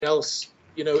else,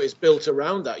 is built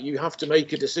around that. You have to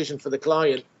make a decision for the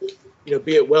client,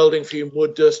 be it welding fume,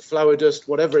 wood dust, flour dust,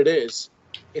 whatever it is.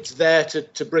 It's there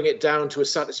to bring it down to a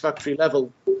satisfactory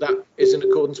level that is in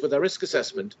accordance with our risk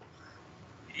assessment.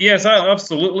 Yes,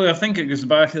 absolutely. I think it goes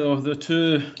back to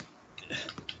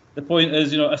the point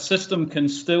is, a system can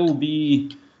still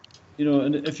be,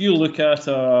 if you look at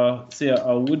say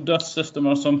a wood dust system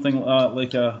or something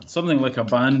like a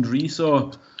band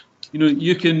resaw,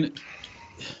 you can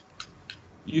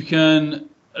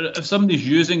if somebody's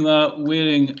using that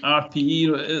wearing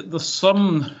RPE, there's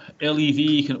some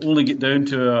LEV can only get down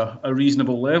to a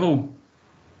reasonable level,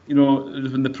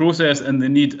 in the process, and they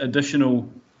need additional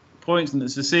points, and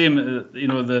it's the same,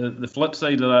 the flip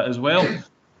side of that as well.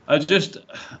 It's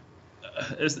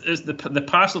the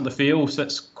pass or the fail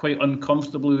sits quite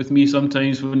uncomfortably with me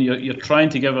sometimes when you're trying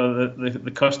to give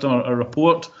the customer a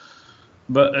report,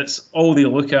 but it's all they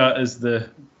look at is the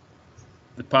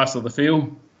pass or the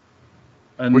fail,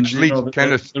 and which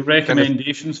leads the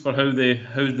recommendations for how they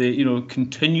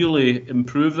continually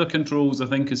improve their controls, I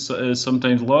think is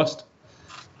sometimes lost.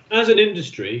 As an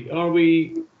industry, are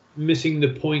we missing the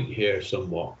point here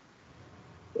somewhat?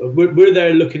 We're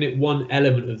there looking at one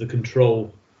element of the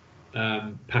control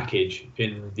package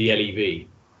in the LEV,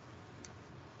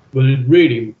 when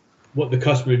really what the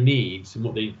customer needs and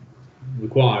what they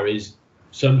require is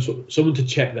someone to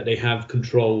check that they have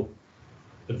control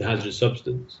of the hazardous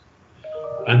substance,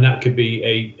 and that could be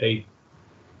a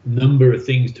number of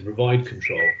things to provide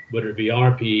control, whether it be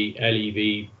RPE,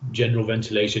 LEV, general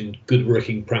ventilation, good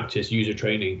working practice, user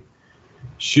training.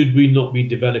 Should we not be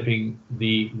developing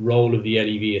the role of the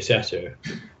LEV assessor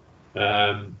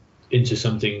into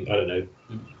something, I don't know,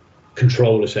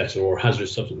 control assessor or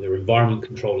hazardous substance or environment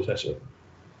control assessor?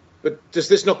 But does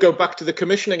this not go back to the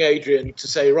commissioning, Adrian, to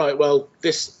say, right, well,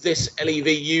 this LEV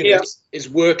unit is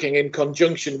working in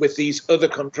conjunction with these other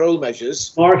control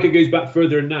measures? Mark, it goes back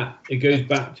further than that. It goes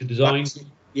back to design.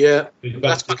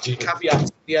 That's back to caveat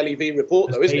to the LEV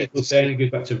report, though, isn't it? Saying it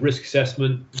goes back to risk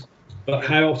assessment. But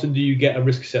how often do you get a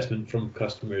risk assessment from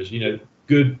customers?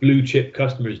 Good blue chip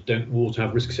customers don't always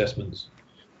have risk assessments.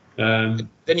 Then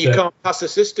you can't pass a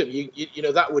system.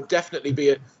 That would definitely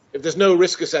be if there's no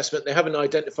risk assessment, they haven't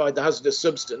identified the hazardous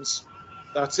substance.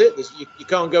 That's it. You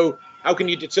can't go. How can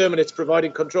you determine it's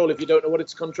providing control if you don't know what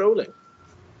it's controlling?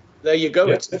 There you go.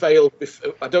 Yeah. It's a fail.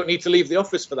 I don't need to leave the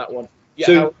office for that one.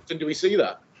 How often do we see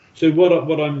that? So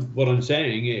what I'm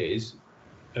saying is,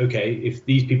 okay, if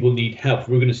these people need help,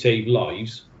 we're going to save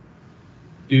lives.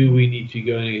 Do we need to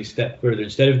go a step further?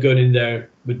 Instead of going in there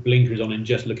with blinkers on and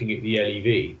just looking at the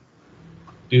LEV,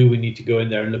 do we need to go in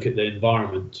there and look at the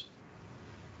environment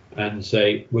and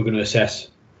say, we're going to assess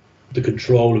the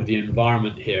control of the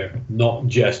environment here, not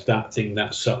just that thing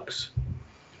that sucks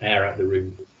air out the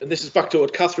room? And this is back to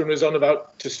what Catherine was on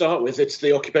about to start with. It's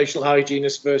the occupational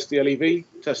hygienist versus the LEV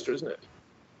tester, isn't it?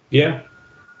 Yeah.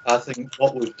 I think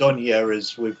what we've done here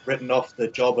is we've written off the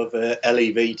job of a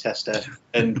LEV tester,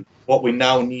 and what we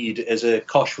now need is a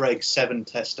COSH Reg 7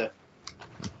 tester.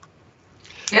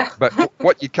 Yeah. But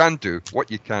what you can do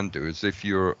is, if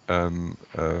you're an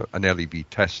LEV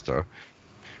tester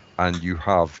and you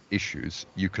have issues,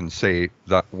 you can say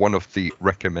that one of the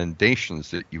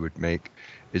recommendations that you would make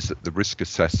is that the risk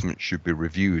assessment should be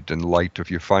reviewed in light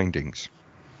of your findings.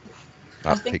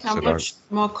 I think I'm much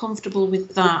more comfortable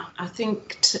with that. I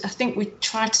think we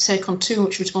try to take on too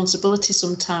much responsibility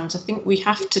sometimes. I think we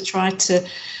have to try to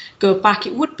go back.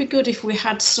 It would be good if we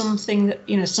had something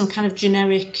that, some kind of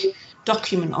generic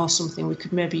document or something we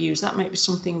could maybe use. That might be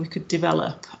something we could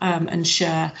develop and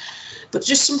share. But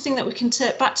just something that we can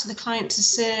take back to the client to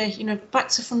say, back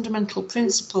to fundamental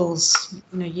principles,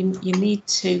 you need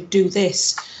to do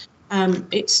this.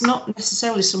 It's not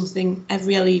necessarily something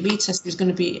every LEV tester is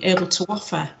going to be able to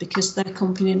offer, because their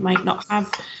company might not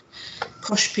have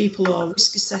COSH people or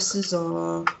risk assessors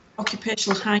or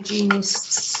occupational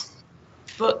hygienists.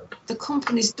 But the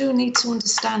companies do need to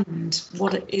understand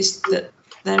what it is that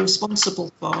they're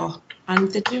responsible for,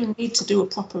 and they do need to do a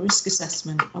proper risk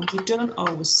assessment, and we don't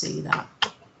always see that.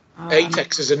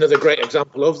 ATEX is another great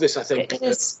example of this, I think. It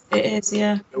is,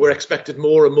 yeah. We're expected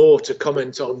more and more to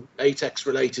comment on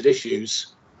ATEX-related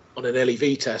issues on an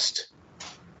LEV test.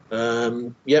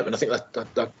 And I think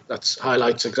that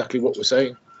highlights exactly what we're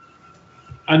saying.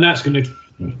 And that's going to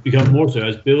become more so,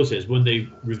 as Bill says, when they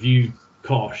review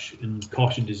COSH and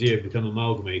COSH and DESIR become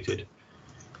amalgamated.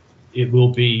 It will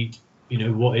be,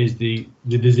 what is the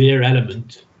DESIR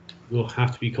element will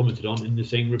have to be commented on in the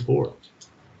same report.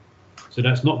 So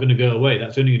that's not going to go away.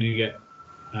 That's only going to get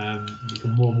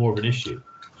become more and more of an issue.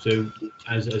 So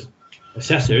as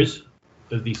assessors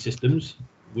of these systems,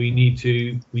 we need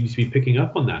to be picking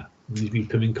up on that. We need to be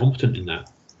becoming competent in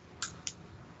that.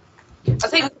 I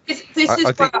think this is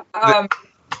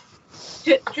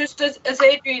just as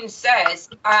Adrian says,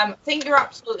 I think you're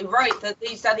absolutely right that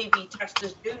these LEV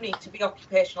testers do need to be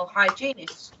occupational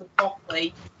hygienists to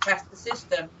properly test the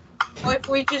system. But if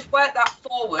we just work that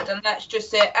forward and let's just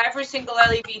say every single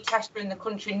LEV tester in the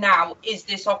country now is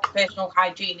this occupational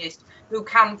hygienist who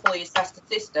can fully assess the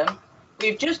system,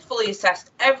 we've just fully assessed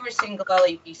every single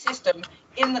LEV system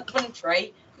in the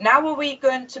country. Now are we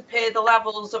going to pay the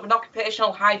levels of an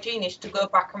occupational hygienist to go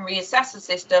back and reassess a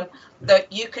system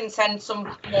that you can send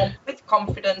someone with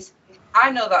confidence?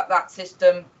 I know that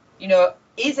system,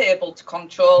 is able to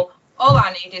control. All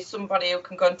I need is somebody who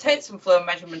can go and take some flow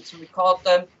measurements and record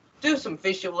them, do some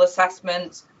visual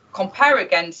assessments, compare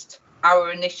against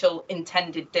our initial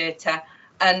intended data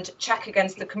and check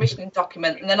against the commissioning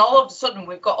document. And then all of a sudden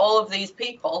we've got all of these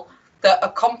people that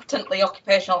are competently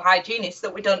occupational hygienists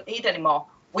that we don't need anymore.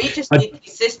 We just need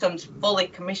these systems fully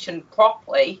commissioned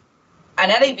properly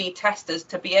and LEV testers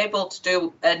to be able to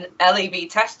do an LEV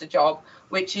tester job,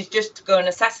 which is just to go and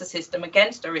assess a system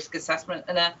against a risk assessment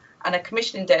and a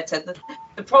commissioning data.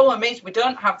 The problem is we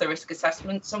don't have the risk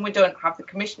assessments and we don't have the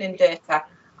commissioning data.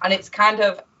 And it's kind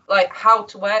of like how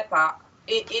to work that.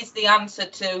 It is the answer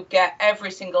to get every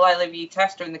single LEV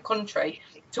tester in the country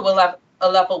to a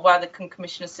level where they can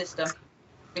commission a system.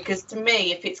 Because to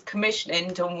me, if it's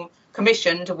commissioned and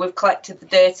we've collected the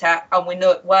data and we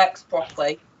know it works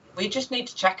properly, we just need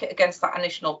to check it against that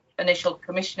initial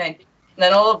commissioning. And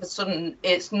then all of a sudden,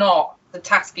 it's not the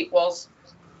task it was.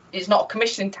 It's not a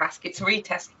commissioning task, it's a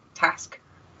retest task.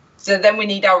 So then we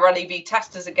need our LEV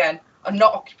testers again and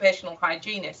not occupational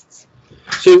hygienists.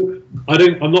 So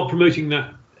I'm not promoting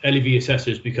that LEV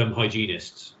assessors become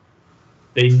hygienists.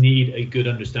 They need a good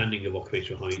understanding of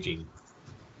occupational hygiene.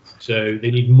 So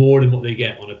they need more than what they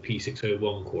get on a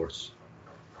P601 course.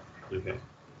 Okay.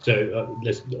 So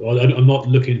I'm not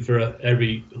looking for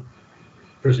every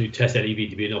person who tests LEV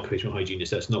to be an occupational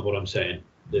hygienist. That's not what I'm saying.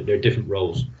 They're different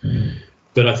roles.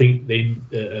 But I think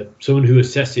someone who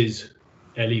assesses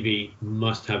LEV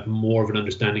must have more of an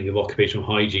understanding of occupational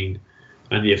hygiene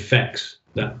and the effects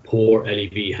that poor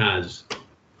LEV has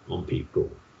on people.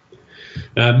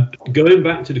 Going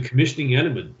back to the commissioning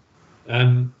element,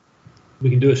 we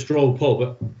can do a straw poll,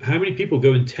 but how many people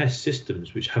go and test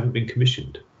systems which haven't been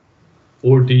commissioned?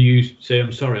 Or do you say,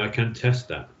 I'm sorry, I can't test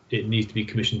that. It needs to be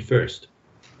commissioned first?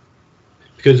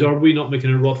 Because are we not making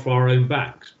a rod for our own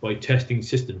backs by testing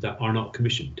systems that are not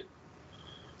commissioned?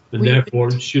 And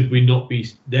therefore, should we not be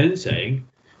then saying,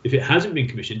 if it hasn't been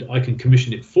commissioned, I can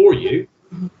commission it for you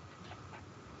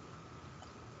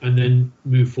and then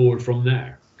move forward from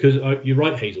there? Because you're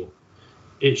right, Hazel.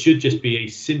 It should just be a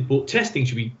simple testing,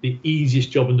 should be the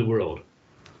easiest job in the world.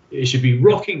 It should be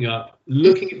rocking up,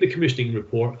 looking at the commissioning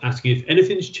report, asking if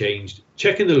anything's changed,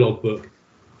 checking the logbook,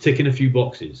 ticking a few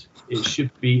boxes. It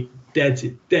should be dead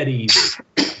easy.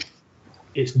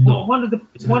 It's not.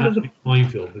 It's a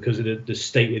minefield because of the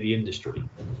state of the industry.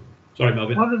 Sorry,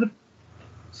 Melvin.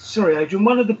 Sorry, Adrian.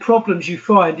 One of the problems you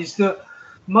find is that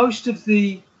most of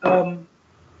the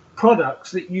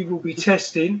products that you will be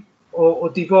testing or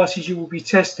devices you will be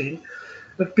testing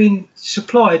have been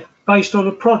supplied based on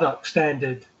a product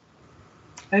standard.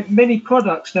 And many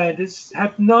product standards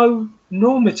have no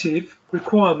normative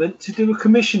requirement to do a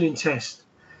commissioning test.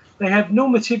 They have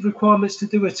normative requirements to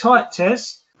do a type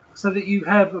test so that you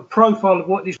have a profile of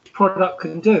what this product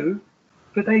can do,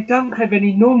 but they don't have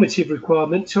any normative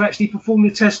requirement to actually perform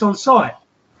the test on site.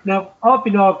 Now, I've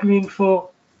been arguing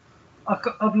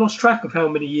I've lost track of how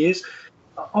many years.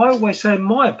 I always say, in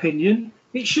my opinion,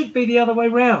 it should be the other way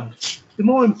around. The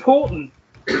more important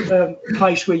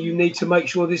place where you need to make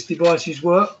sure this device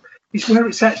works is where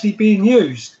it's actually being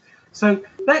used. So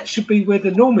that should be where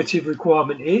the normative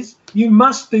requirement is. You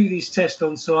must do this test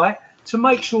on site to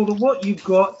make sure that what you've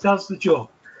got does the job.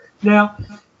 Now,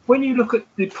 when you look at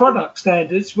the product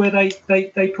standards where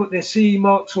they put their CE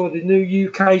marks or the new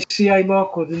UK CA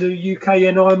mark or the new UK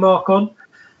NI mark on,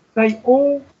 they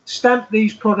all stamp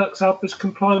these products up as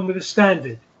complying with a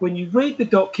standard. When you read the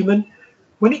document,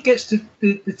 when it gets to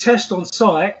the test on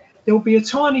site, there will be a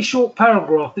tiny short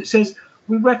paragraph that says,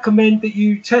 we recommend that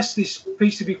you test this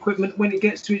piece of equipment when it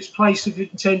gets to its place of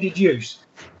intended use.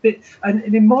 And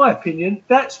in my opinion,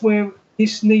 that's where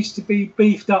this needs to be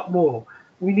beefed up more.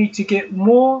 We need to get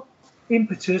more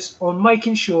impetus on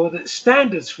making sure that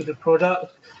standards for the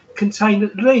product contain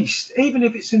at least, even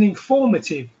if it's an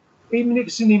informative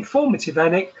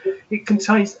annex, it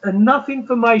contains enough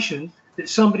information that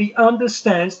somebody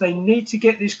understands they need to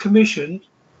get this commissioned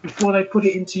before they put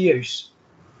it into use.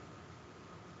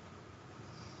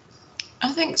 I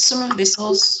think some of this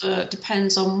also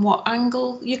depends on what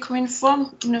angle you're coming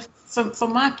from. You know,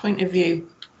 from my point of view,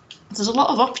 there's a lot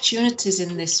of opportunities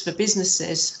in this for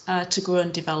businesses to grow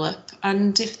and develop.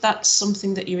 And if that's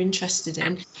something that you're interested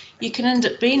in, you can end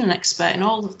up being an expert in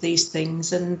all of these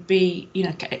things and be, you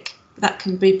know, that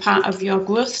can be part of your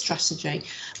growth strategy.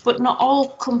 But not all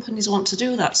companies want to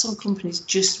do that. Some companies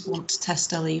just want to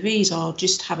test LEVs or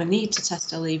just have a need to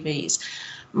test LEVs.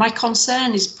 My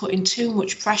concern is putting too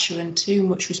much pressure and too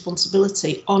much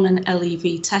responsibility on an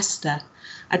LEV tester.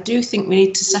 I do think we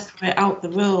need to separate out the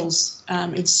roles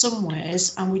in some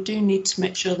ways, and we do need to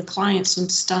make sure the clients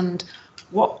understand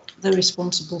what they're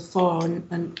responsible for.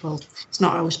 And well, it's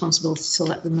not our responsibility to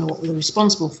let them know what they're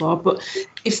responsible for, but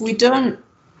if we don't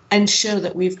ensure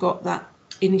that we've got that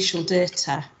initial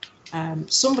data,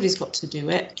 somebody's got to do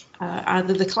it.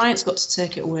 Either the client's got to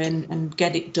take it away and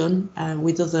get it done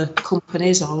with other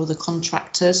companies or other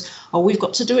contractors, or we've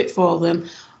got to do it for them,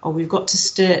 or we've got to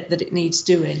state that it needs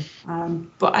doing.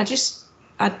 But I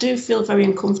do feel very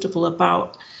uncomfortable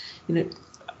about, you know,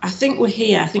 I think we're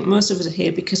here, I think most of us are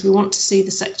here because we want to see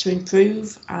the sector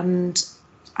improve, and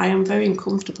I am very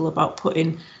uncomfortable about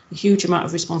putting a huge amount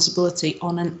of responsibility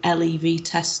on an LEV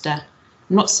tester.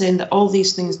 I'm not saying that all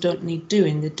these things don't need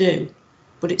doing, they do,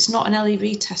 but it's not an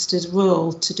LEV tester's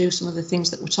role to do some of the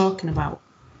things that we're talking about.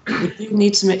 We do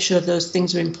need to make sure those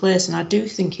things are in place, and I do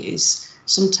think it is.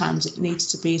 Sometimes it needs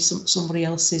to be somebody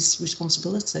else's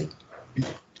responsibility.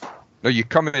 Now, you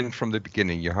come in from the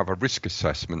beginning, you have a risk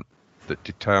assessment that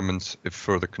determines if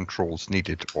further controls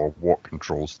needed or what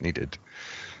controls needed.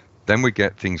 Then we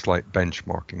get things like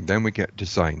benchmarking, then we get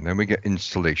design, then we get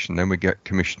installation, then we get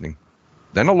commissioning.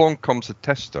 Then along comes a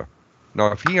tester.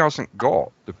 Now, if he hasn't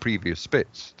got the previous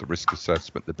bits, the risk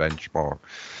assessment, the benchmark,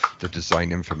 the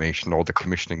design information, or the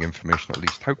commissioning information at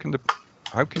least, how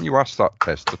can you ask that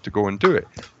tester to go and do it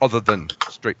other than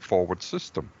straightforward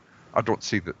system? I don't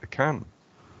see that they can.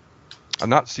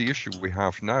 And that's the issue we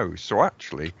have now. So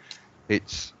actually,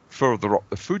 it's further up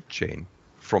the food chain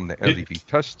from the LEV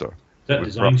tester that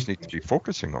we perhaps need to be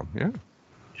focusing on. Yeah.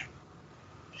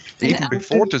 Even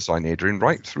before design, Adrian,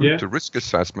 right through to risk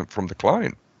assessment from the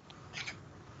client.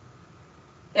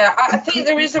 Yeah, I think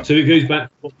there is a... So it goes back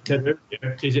to what we said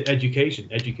earlier. Is it education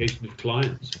of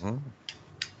clients? Mm-hmm. I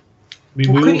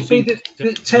mean, could it be that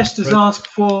the testers ask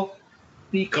for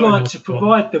the client to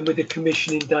provide them with the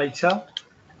commissioning data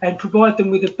and provide them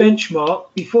with a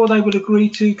benchmark before they would agree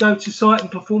to go to site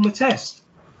and perform a test?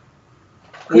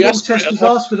 Could all testers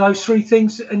ask for those three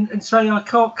things and say, I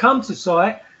can't come to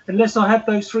site unless I have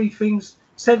those three things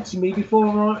sent to me before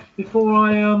I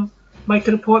make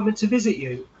an appointment to visit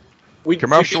you?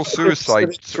 Commercial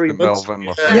suicide,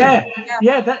 Melvin.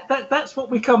 That's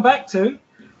what we come back to.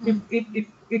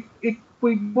 If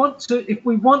we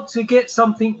want to get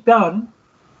something done,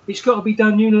 it's got to be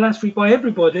done unilaterally by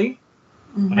everybody,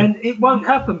 and it won't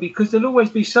happen because there'll always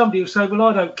be somebody who'll say, "Well,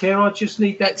 I don't care. I just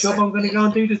need that job. I'm going to go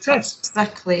and do the test." That's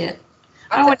exactly it.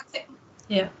 I went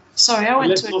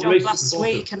to a job last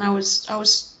week, and I was so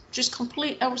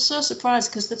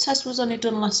surprised because the test was only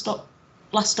done last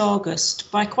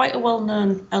August by quite a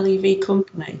well-known LEV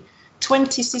company.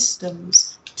 20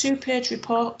 systems, 2-page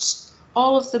reports.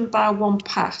 All of them bar one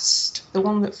passed. The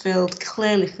one that failed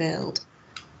clearly failed.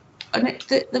 And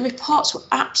the reports were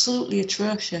absolutely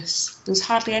atrocious. There was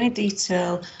hardly any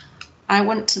detail. I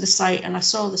went to the site and I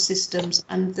saw the systems,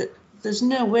 and there's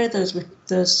no way those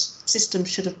systems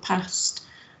should have passed.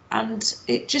 And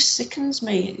it just sickens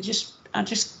me. It's just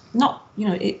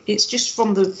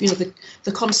from the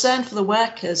concern for the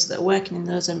workers that are working in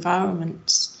those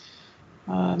environments.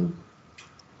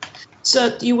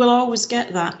 So you will always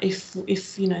get that if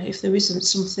there isn't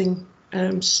something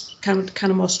kind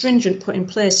of more stringent put in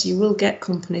place. You will get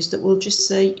companies that will just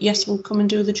say, yes, we'll come and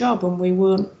do the job, and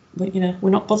we're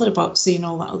not bothered about seeing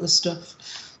all that other stuff.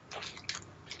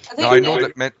 I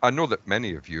know that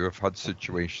many of you have had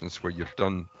situations where you've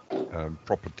done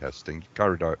proper testing,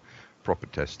 carried out proper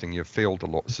testing, you've failed a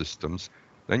lot of systems,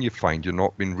 then you find you're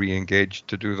not being re-engaged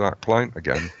to do that client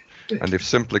again. And they've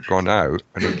simply gone out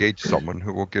and engaged someone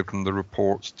who will give them the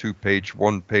reports, 2-page,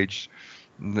 1-page,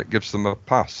 that gives them a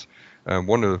pass.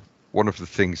 One of the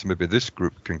things maybe this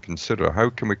group can consider, how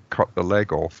can we cut the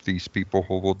leg off these people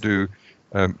who will do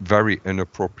very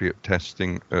inappropriate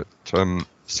testing at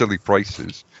silly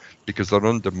prices because they're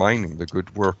undermining the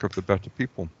good work of the better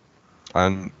people.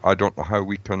 And I don't know how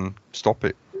we can stop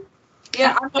it.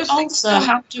 Yeah, I'm just also,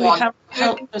 how do we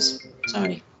help us?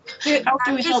 Sorry. How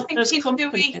do we help those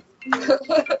companies?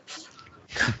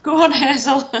 Go on,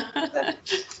 Hazel.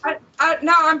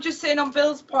 No, I'm just saying on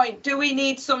Bill's point, do we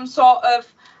need some sort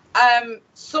of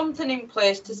something in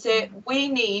place to say we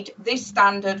need this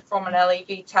standard from an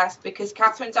LEV test, because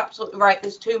Catherine's absolutely right.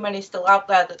 There's too many still out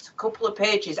there that's a couple of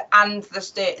pages and they're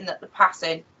stating that they're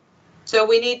passing. So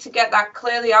we need to get that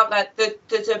clearly out there.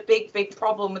 There's a big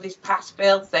problem with this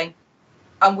pass-fail thing,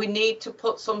 and we need to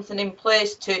put something in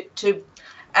place to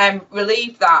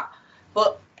relieve that.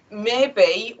 But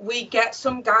maybe we get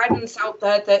some guidance out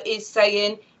there that is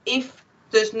saying, if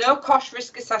there's no cost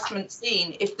risk assessment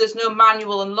seen, if there's no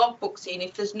manual and logbook seen,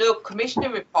 if there's no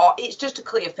commissioning report, it's just a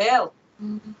clear fail.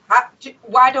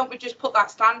 Why don't we just put that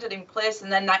standard in place,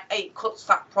 and then it cuts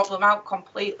that problem out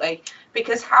completely?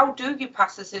 Because how do you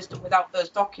pass a system without those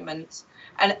documents?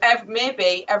 And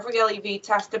maybe every LEV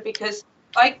tester, because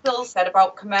like Bill said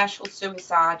about commercial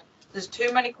suicide, there's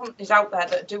too many companies out there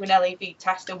that are doing LEV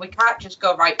testing. We can't just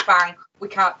go, right, bang, we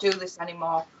can't do this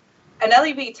anymore. An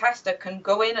LEV tester can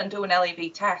go in and do an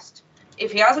LEV test.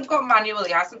 If he hasn't got manual,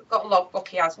 he hasn't got a logbook,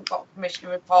 he hasn't got a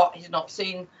commissioning report, he's not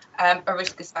seen a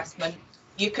risk assessment,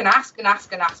 you can ask and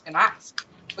ask and ask and ask,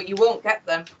 but you won't get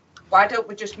them. Why don't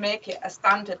we just make it a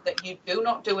standard that you do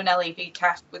not do an LEV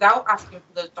test without asking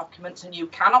for those documents, and you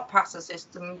cannot pass a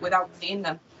system without seeing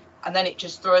them? And then it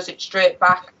just throws it straight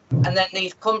back. And then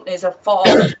these companies are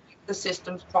forced to keep the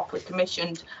systems properly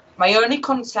commissioned. My only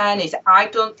concern is I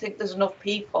don't think there's enough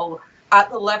people at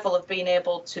the level of being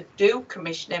able to do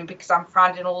commissioning, because I'm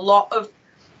finding a lot of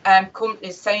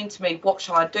companies saying to me, what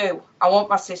shall I do? I want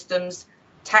my systems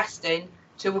testing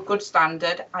to a good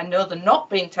standard. I know they're not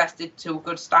being tested to a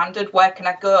good standard. Where can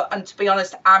I go? And to be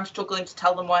honest, I'm struggling to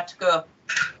tell them where to go.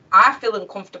 I feel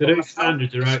uncomfortable. Those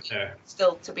standards are out there.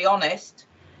 Still, to be honest,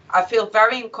 I feel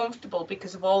very uncomfortable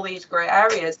because of all these grey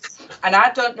areas. And I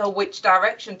don't know which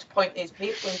direction to point these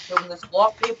people into. And there's a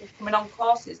lot of people coming on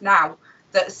courses now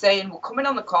that are saying we're coming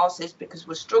on the courses because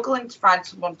we're struggling to find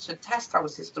someone to test our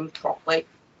systems properly.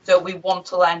 So we want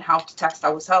to learn how to test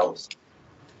ourselves.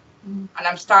 And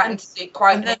I'm starting to see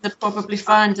quite... And then they probably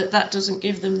find that doesn't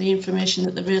give them the information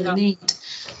that they really need.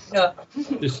 No.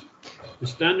 The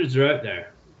standards are out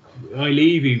there.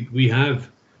 iLeavy, we have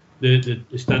the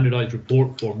standardised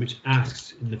report form, which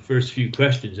asks in the first few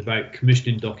questions about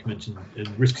commissioning documents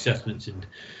and risk assessments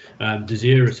and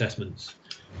desire assessments.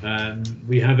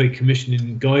 We have a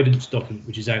commissioning guidance document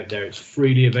which is out there. It's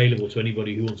freely available to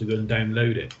anybody who wants to go and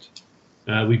download it.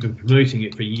 We've been promoting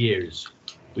it for years.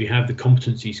 We have the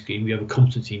competency scheme. We have a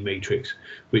competency matrix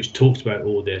which talks about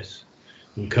all this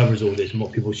and covers all this and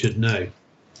what people should know.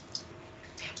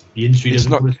 The industry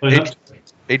doesn't want to sign up to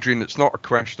it. Adrian, it's not a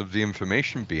question of the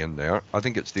information being there. I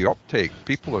think it's the uptake.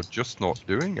 People are just not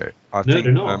doing it. I think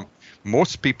they're not.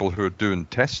 Most people who are doing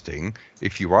testing,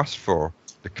 if you ask for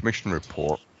the commission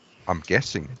report, I'm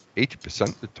guessing 80%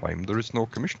 of the time there is no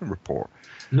commission report.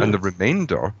 No. And the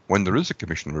remainder, when there is a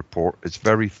commission report, it's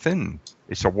very thin.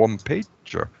 It's a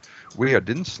one-pager. We had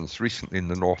instance recently in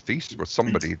the Northeast where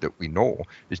somebody that we know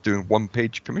is doing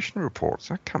one-page commission reports.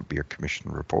 That can't be a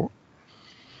commission report.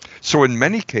 So in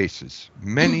many cases,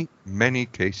 many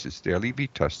cases, the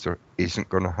LEV tester isn't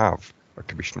going to have a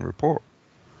commission report.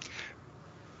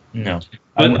 No.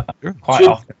 But quite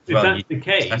often, if that's the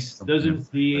case,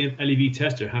 doesn't the LEV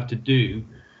tester have to do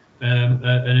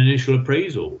an initial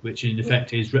appraisal, which in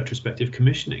effect is retrospective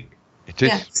commissioning? It is,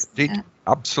 yes. Indeed, yeah.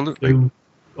 Absolutely. So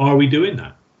are we doing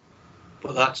that?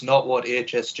 But that's not what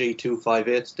HSG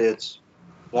 258 states.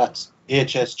 That's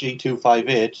HSG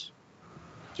 258.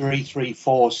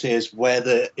 334 says where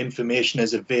the information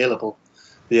is available,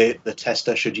 the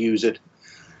tester should use it.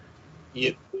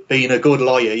 Being a good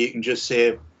lawyer, you can just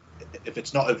say, if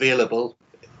it's not available,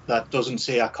 that doesn't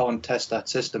say I can't test that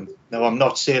system. Now, I'm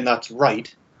not saying that's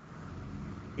right,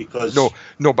 because...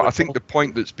 No, but I think the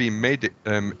point that's being made,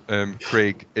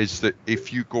 Craig, is that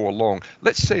if you go along,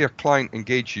 let's say a client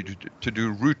engages you to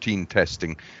do routine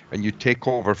testing, and you take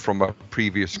over from a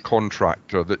previous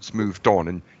contractor that's moved on,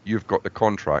 and you've got the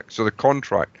contract. So the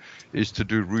contract is to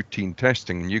do routine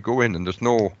testing, and you go in, and there's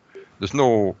no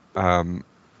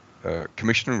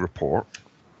commissioning report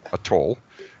at all.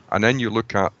 And then you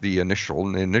look at the initial,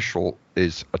 and the initial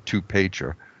is a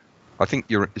 2-pager. I think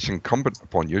it's incumbent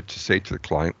upon you to say to the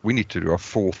client, we need to do a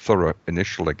full, thorough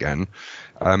initial again,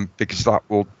 because that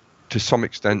will, to some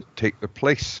extent, take the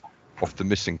place of the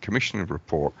missing commissioning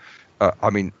report.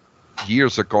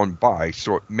 Years have gone by,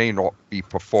 so it may not be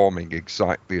performing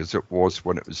exactly as it was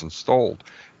when it was installed,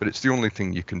 but it's the only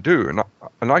thing you can do.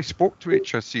 And I spoke to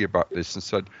HSE about this and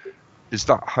said, is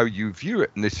that how you view it?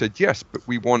 And they said, yes, but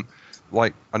we want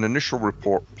like an initial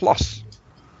report plus.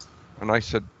 And I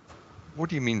said, what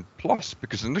do you mean plus?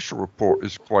 Because the initial report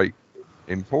is quite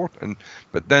important.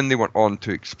 But then they went on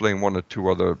to explain one or two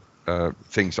other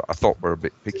things that I thought were a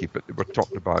bit picky, but they were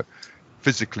talking about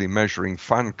physically measuring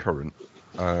fan current,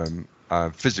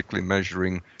 physically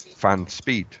measuring fan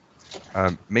speed,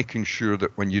 making sure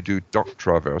that when you do duct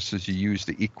traverses, you use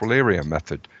the equal area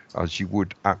method as you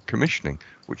would at commissioning,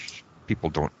 which people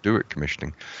don't do at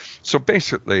commissioning. So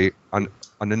basically, an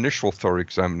initial thorough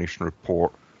examination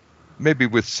report, maybe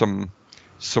with some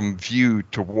view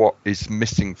to what is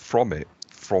missing from it,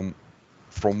 from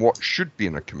what should be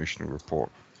in a commissioning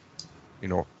report. You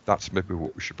know, that's maybe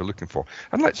what we should be looking for.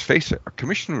 And let's face it, a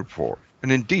commissioning report,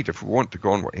 and indeed, if we want to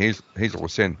go on what Hazel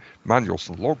was saying, manuals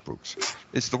and logbooks,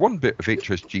 it's the one bit of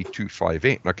HSG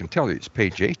 258, and I can tell you it's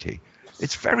page 80.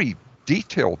 It's very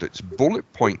detailed, it's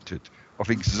bullet pointed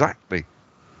of exactly,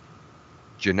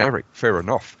 generic, fair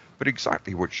enough, but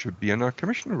exactly what should be in a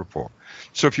commissioning report.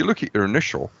 So if you look at your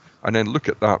initial, and then look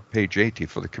at that page 80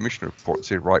 for the commissioner report and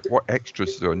say, right, what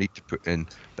extras do I need to put in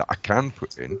that I can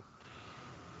put in?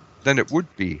 Then it would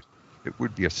be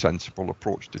a sensible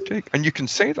approach to take. And you can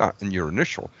say that in your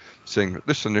initial, saying that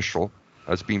this initial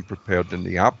has been prepared in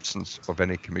the absence of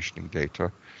any commissioning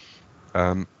data,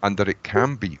 and that it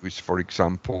can be used, for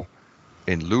example,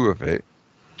 in lieu of it,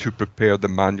 to prepare the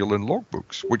manual and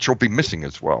logbooks, which will be missing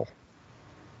as well.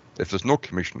 If there's no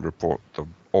commissioning report, there'll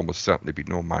almost certainly be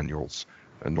no manuals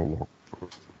and no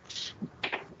logbooks.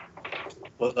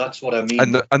 Well, that's what I mean.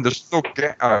 And there's no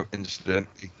get out,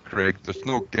 incidentally, Craig. There's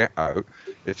no get out.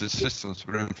 If the system's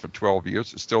been in for 12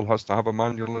 years, it still has to have a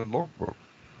manual and logbook.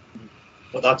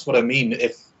 But that's what I mean.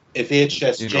 If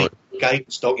HSG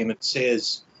guidance document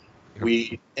says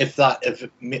if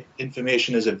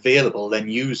information is available, then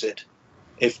use it.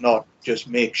 If not, just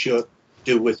make sure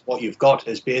do with what you've got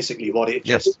is basically what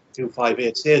HSG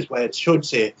 258 says, where it should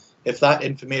say if that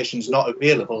information is not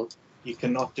available, you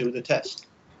cannot do the test.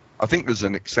 I think there's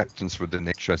an acceptance within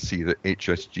HSC that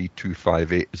HSG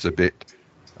 258 is a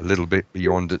little bit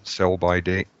beyond its sell-by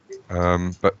date,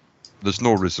 but there's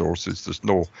no resources, there's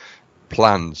no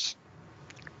plans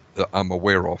that I'm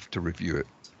aware of to review it.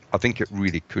 I think it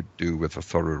really could do with a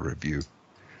thorough review.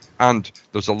 And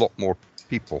there's a lot more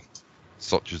people,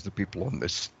 such as the people on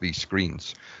these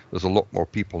screens. There's a lot more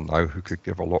people now who could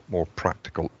give a lot more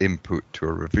practical input to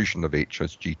a revision of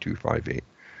HSG 258.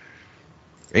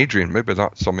 Adrian, maybe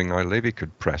that's something iLevy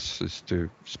could press, is to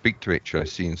speak to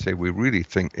HSC and say, we really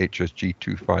think HSG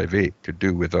 258 could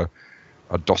do with a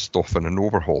dust off and an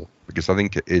overhaul, because I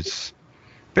think it is,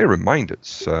 bear in mind,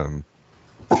 it's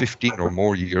 15 or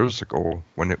more years ago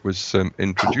when it was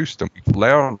introduced, and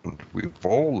we've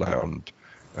all learned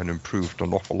and improved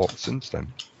an awful lot since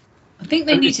then. I think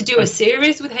they need to do a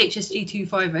series with HSG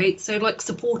 258, so like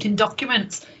supporting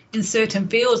documents in certain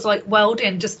fields like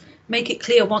welding, just make it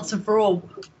clear once and for all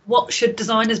what should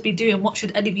designers be doing, what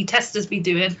should LEV testers be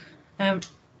doing, to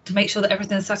make sure that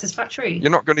everything is satisfactory.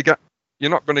 You're not going to get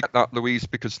that, Louise,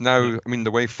 because now, I mean,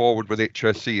 the way forward with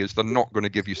HSC is they're not going to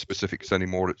give you specifics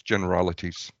anymore. It's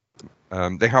generalities.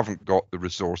 They haven't got the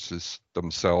resources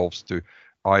themselves to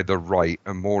either write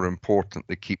and, more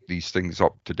importantly, keep these things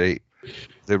up to date.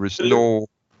 There is no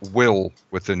will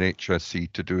within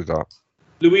HSC to do that.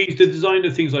 Louise, the design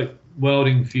of things like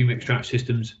welding, fume extract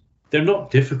systems, they're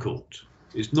not difficult.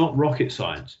 It's not rocket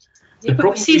science. Yeah, but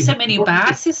we see so many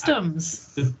bad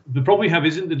systems. The problem we have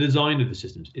isn't the design of the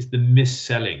systems, it's the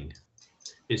mis-selling.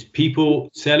 It's people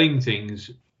selling things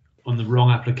on the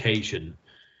wrong application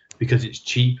because it's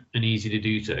cheap and easy to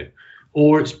do so.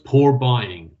 Or it's poor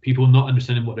buying, people not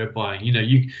understanding what they're buying. You know,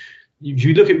 if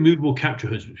you look at movable capture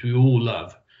hoods, which we all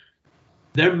love,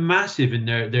 they're massive in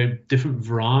their different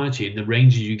variety and the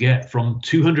ranges you get, from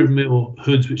 200mm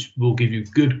hoods, which will give you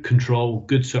good control,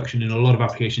 good suction in a lot of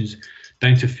applications,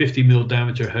 down to 50mm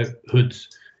diameter hoods,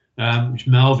 which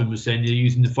Malvin was saying they're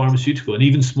using the pharmaceutical, and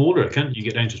even smaller, can't you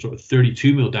get down to sort of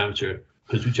 32mm diameter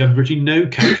hoods, which have virtually no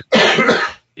capture.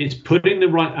 It's putting the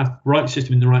right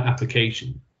system in the right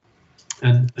application.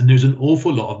 And there's an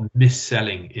awful lot of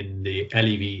mis-selling in the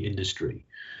LEV industry.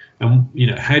 And, you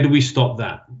know, how do we stop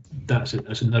that? That's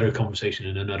another conversation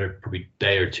in another probably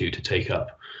day or two to take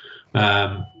up.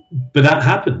 But that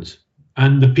happens.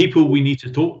 And the people we need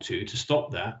to talk to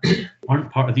stop that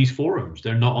aren't part of these forums.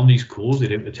 They're not on these calls. They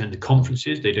don't attend the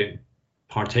conferences. They don't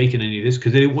partake in any of this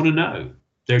because they don't want to know.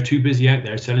 They're too busy out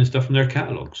there selling stuff from their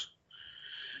catalogues.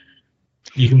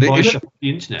 You can buy stuff on the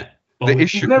internet.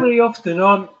 Very often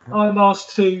I'm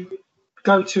asked to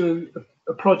go to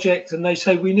a project and they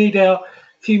say we need our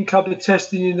fume cupboard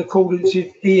testing in accordance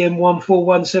with EN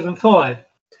 14175.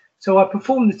 So I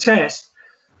perform the test,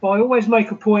 but I always make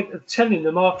a point of telling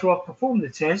them after I've performed the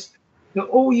test that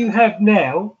all you have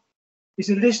now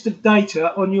is a list of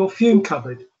data on your fume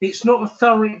cupboard. It's not a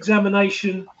thorough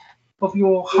examination of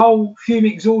your whole fume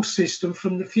exhaust system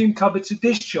from the fume cupboard to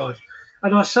discharge.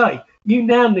 And I say, you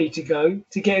now need to go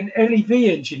to get an LEV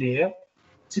engineer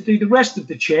to do the rest of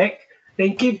the check,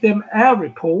 then give them our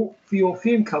report for your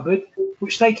fume cupboard,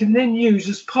 which they can then use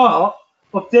as part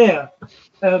of their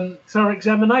thorough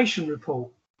examination report.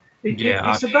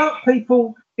 It's about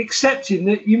people accepting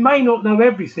that you may not know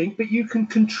everything, but you can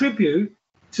contribute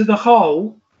to the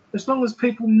whole as long as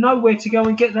people know where to go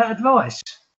and get that advice.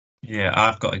 Yeah,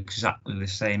 I've got exactly the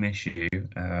same issue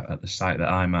at the site that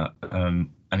I'm at, and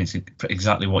it's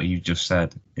exactly what you just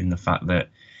said, in the fact that,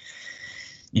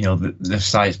 you know, the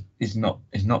site is not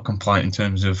compliant in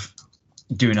terms of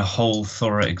doing a whole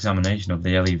thorough examination of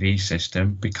the LEV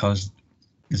system, because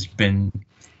there's been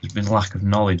lack of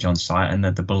knowledge on site, and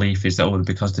that the belief is that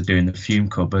because they're doing the fume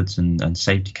cupboards and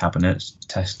safety cabinets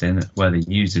testing where the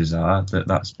users are,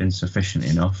 that's been sufficient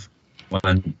enough.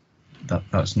 When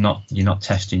that's not, you're not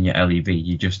testing your LEV,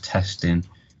 you're just testing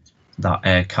that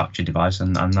air capture device,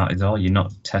 and that is all. You're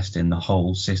not testing the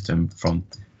whole system from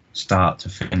start to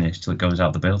finish till it goes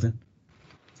out the building.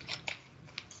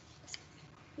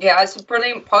 Yeah, it's a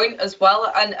brilliant point as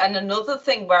well. And another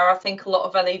thing where I think a lot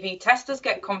of LEV testers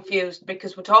get confused,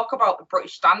 because we talk about the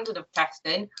British standard of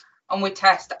testing and we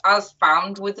test as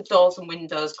found with the doors and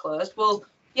windows closed. Well,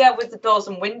 yeah, with the doors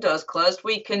and windows closed,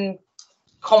 we can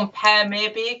compare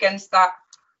maybe against that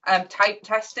type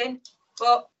testing.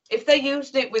 But if they're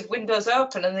using it with windows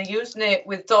open and they're using it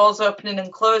with doors opening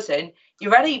and closing,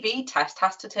 your LEV test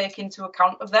has to take into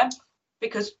account of them,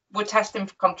 because we're testing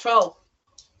for control.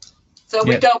 So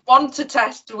we don't want to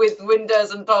test with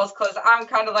windows and doors closed. I'm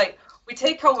kind of like, we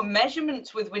take our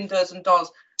measurements with windows and doors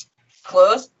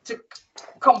closed to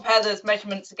compare those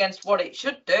measurements against what it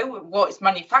should do, what it's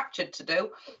manufactured to do.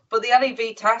 But the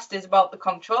LEV test is about the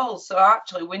controls. So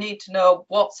actually we need to know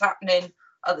what's happening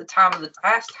at the time of the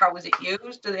test. How is it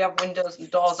used? Do they have windows and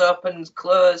doors open,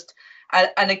 closed?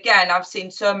 And again, I've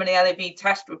seen so many LEV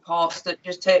test reports that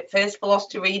just take phase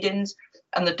velocity readings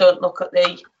and they don't look at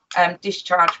the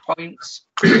discharge points.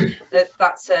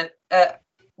 That's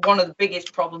one of the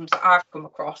biggest problems that I've come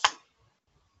across.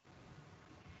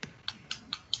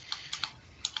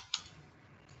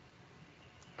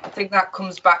 I think that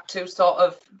comes back to sort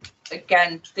of,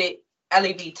 again, the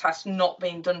LEV tests not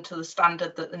being done to the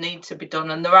standard that they need to be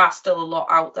done, and there are still a lot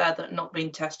out there that are not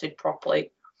being tested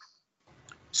properly.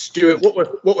 Stuart,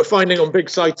 what we're finding on big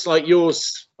sites like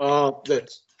yours are that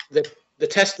the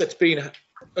test that's been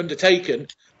undertaken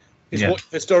is what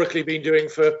you've historically been doing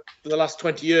for the last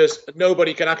 20 years. And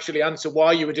nobody can actually answer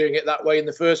why you were doing it that way in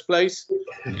the first place.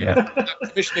 Yeah. That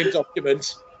commissioning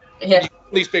document. Yeah. You go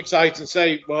on these big sites and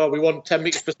say, well, we want 10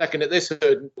 meters per second at this hood.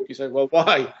 And you say, well,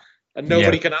 why? And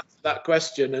nobody can answer that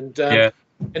question. And the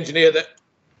engineer that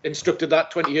instructed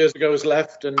that 20 years ago has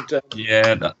left, and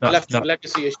left with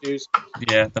legacy issues.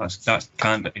 Yeah, that's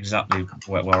kind of exactly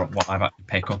what I've had to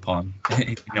pick up on.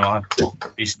 You know, I've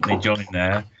recently joined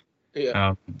there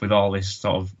with all this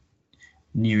sort of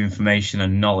new information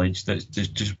and knowledge that's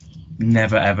just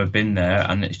never ever been there,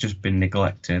 and it's just been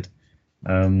neglected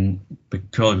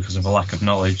purely because of a lack of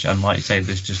knowledge. And like you say,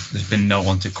 there's been no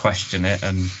one to question it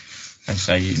and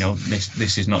say, you know,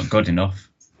 this is not good enough.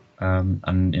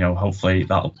 And you know, hopefully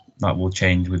that will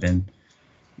change within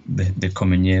the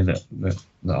coming year that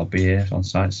I'll be here on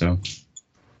site. So,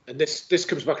 and this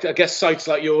comes back to, I guess, sites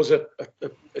like yours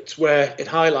it's where it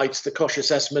highlights the COSH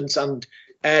assessments and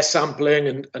air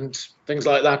sampling and things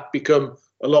like that become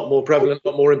a lot more prevalent, a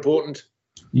lot more important.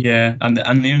 Yeah, and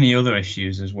the only other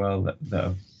issues as well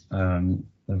that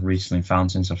I've recently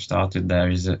found since I've started there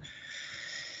is that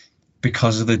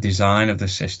because of the design of the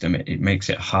system, it makes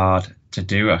it hard to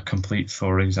do a complete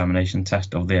thorough examination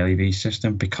test of the LEV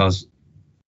system, because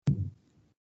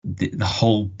the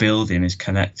whole building is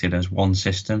connected as one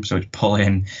system. So it's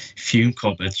pulling fume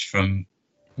cupboards from,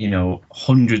 you know,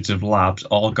 hundreds of labs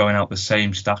all going out the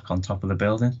same stack on top of the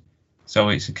building. So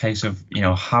it's a case of, you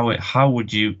know, how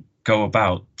would you go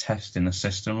about testing a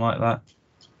system like that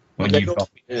when you've got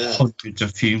hundreds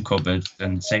of fume cupboards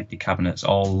and safety cabinets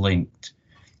all linked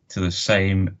to the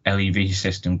same LEV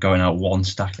system going out one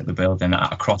stack at the building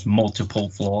across multiple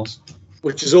floors,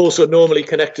 which is also normally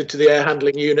connected to the air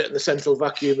handling unit and the central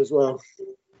vacuum as well.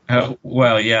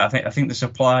 Well, yeah, I think the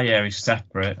supply air is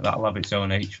separate. That'll have its own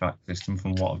HVAC system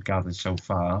from what I've gathered so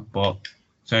far, but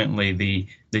certainly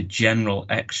the general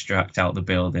extract out the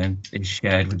building is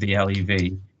shared with the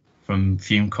LEV from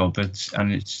fume cupboards,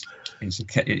 and it's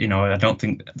you know, I don't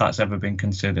think that's ever been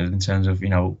considered in terms of, you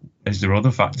know, is there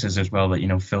other factors as well, that, you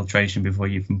know, filtration before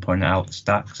you can point out the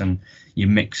stacks, and you're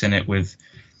mixing it with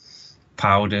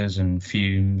powders and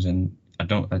fumes, and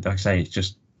like I say,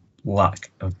 it's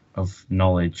lack of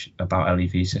knowledge about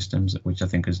LEV systems, which I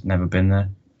think has never been there.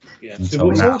 Yeah. So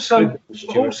also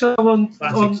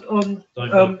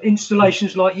on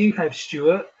installations like you have,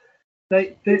 Stuart,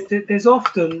 there's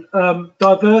often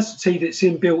diversity that's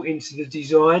inbuilt into the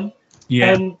design,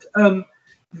 and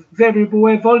variable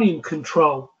air volume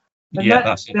control. And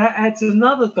that adds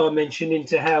another dimension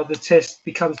into how the test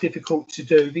becomes difficult to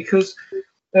do, because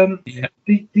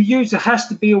the user has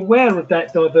to be aware of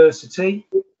that diversity,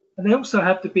 and they also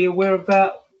have to be aware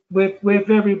about where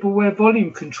variable air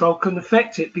volume control can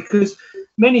affect it, because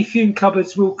many fume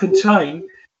cupboards will contain,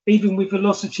 even with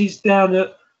velocities down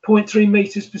at 0.3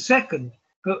 meters per second.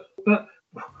 But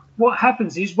what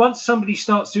happens is, once somebody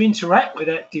starts to interact with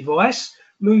that device,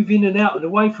 move in and out and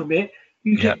away from it,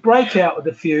 you get breakout of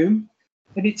the fume,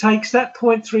 and it takes that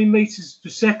 0.3 meters per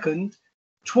second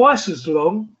twice as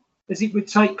long as it would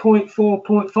take 0.4,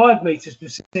 0.5 meters per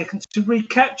second to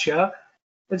recapture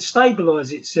and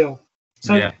stabilize itself.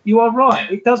 So you are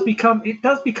right. It does become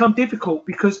difficult,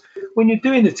 because when you're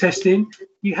doing the testing,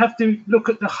 you have to look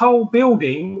at the whole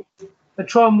building and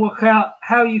try and work out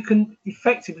how you can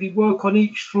effectively work on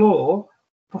each floor,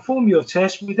 perform your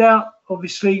test without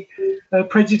obviously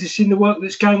prejudicing the work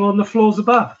that's going on the floors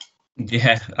above.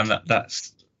 Yeah, and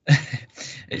that's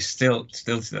it's still.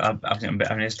 I mean,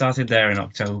 it started there in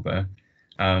October,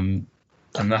 and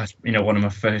that's one of my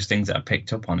first things that I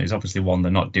picked up on is obviously one,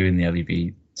 they're not doing the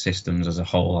LEV systems as a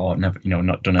whole, or never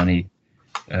not done any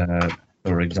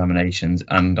thorough examinations,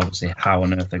 and obviously how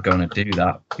on earth they're going to do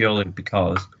that, purely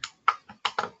because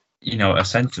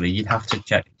essentially you'd have to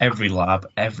check every lab,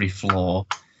 every floor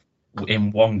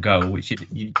in one go, which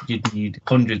you'd need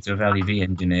hundreds of LEV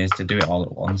engineers to do it all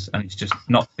at once, and it's just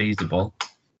not feasible.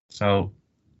 So,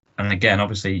 and again,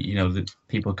 obviously, the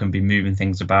people can be moving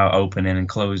things about, opening and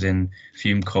closing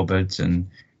fume cupboards, and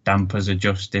dampers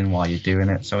adjusting while you're doing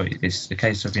it. So it's the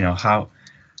case of how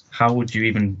would you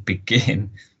even begin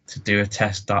to do a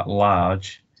test that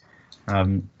large?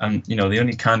 And the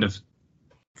only kind of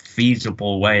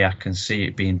feasible way I can see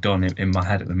it being done in my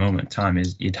head at the moment in time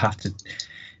is you'd have to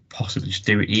possibly just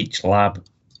do each lab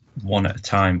one at a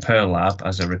time per lab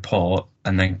as a report,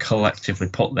 and then collectively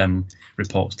put them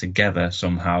reports together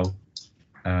somehow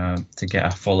to get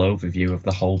a full overview of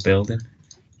the whole building.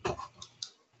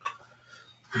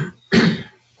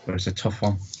 But it's a tough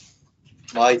one.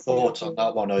 My thoughts on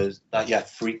that one is that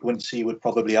frequency would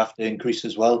probably have to increase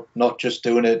as well, not just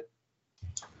doing it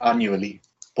annually,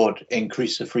 but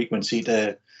increase the frequency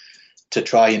to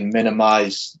try and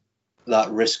minimize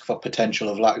that risk for potential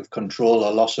of lack of control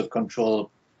or loss of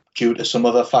control due to some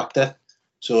other factor.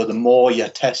 So the more you're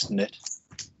testing it,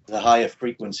 the higher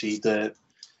frequency,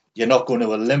 you're not going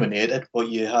to eliminate it, but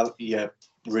you're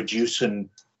reducing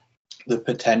the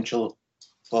potential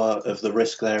of the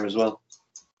risk there as well.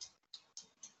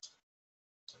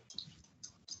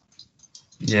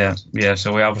 Yeah.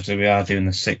 So we are doing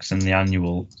the 6th and the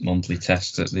annual monthly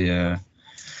tests at the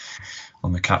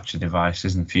on the capture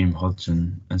devices and fume hoods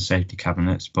and safety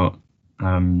cabinets. But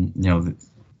another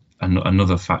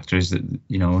factor is that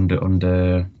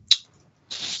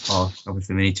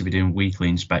obviously we need to be doing weekly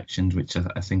inspections, which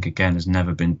I think again has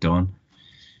never been done.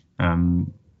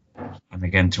 And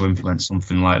again, to implement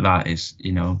something like that is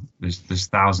there's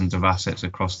thousands of assets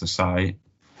across the site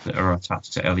that are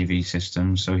attached to LEV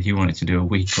systems. So if you wanted to do a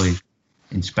weekly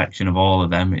inspection of all of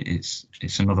them, it's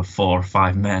another 4 or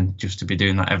 5 men just to be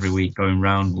doing that every week, going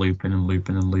round looping and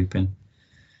looping and looping.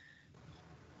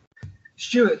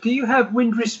 Stuart, do you have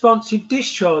wind responsive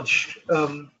discharge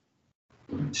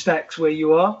stacks where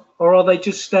you are, or are they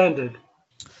just standard?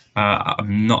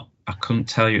 I couldn't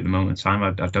tell you at the moment in time.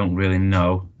 I don't really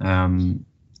know.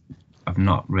 I've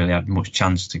not really had much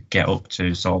chance to get up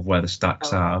to sort of where the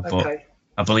stacks are, but okay.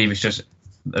 I believe it's just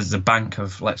there's a bank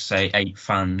of, let's say, 8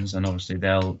 fans, and obviously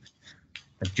they'll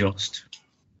adjust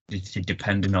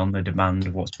depending on the demand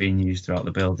of what's being used throughout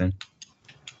the building.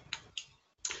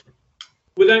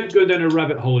 Without going down a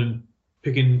rabbit hole and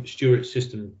picking Stuart's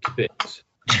system to bits.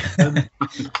 I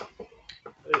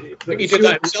think you did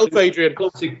that himself, Adrian.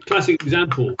 Classic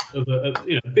example of a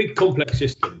big complex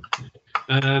system,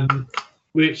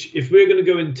 which if we're going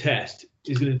to go and test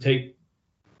is going to take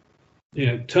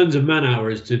tons of man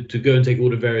hours to go and take all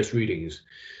the various readings.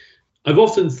 I've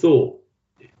often thought,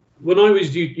 when I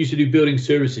used to do building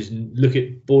services and look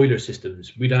at boiler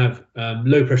systems, we'd have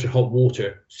low pressure hot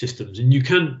water systems, and you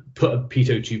can put a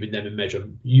pitot tube in them and measure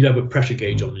them. You'd have a pressure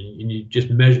gauge on, and you just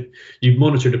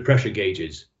monitor the pressure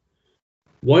gauges.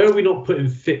 Why are we not putting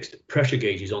fixed pressure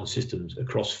gauges on systems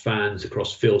across fans,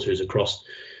 across filters, across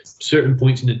certain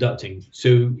points in the ducting?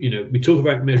 So we talk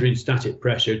about measuring static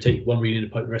pressure, take one reading in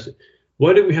the pipe, the rest.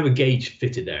 Why don't we have a gauge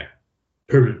fitted there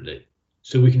permanently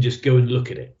so we can just go and look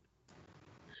at it?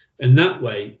 And that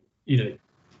way,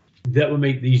 that will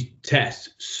make these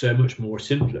tests so much more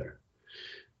simpler.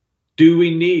 Do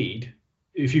we need,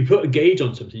 if you put a gauge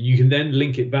on something, you can then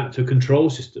link it back to a control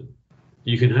system.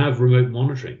 You can have remote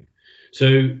monitoring.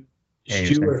 So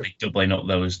Stuart, doubling up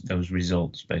those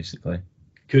results, basically.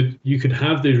 You could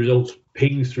have those results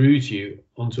ping through to you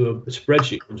onto a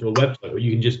spreadsheet, onto a website, where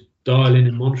you can just dial in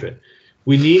and monitor it.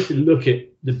 We need to look at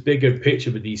the bigger picture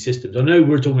with these systems. I know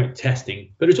we're talking about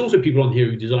testing, but there's also people on here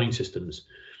who design systems.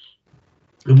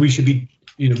 And we should be,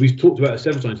 we've talked about it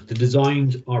several times, the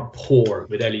designs are poor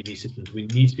with LED systems. We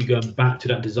need to be going back to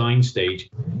that design stage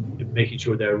and making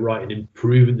sure they're right and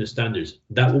improving the standards.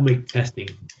 That will make testing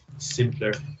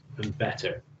simpler and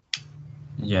better.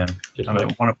 Yeah, I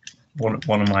mean,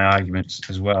 one of my arguments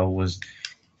as well was,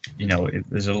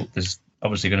 there's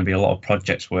obviously going to be a lot of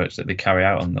projects works that they carry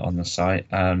out on the site.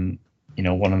 One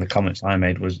of the comments I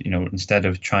made was, instead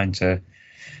of trying to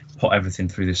put everything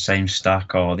through the same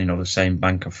stack or the same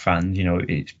bank of fans,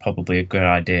 it's probably a good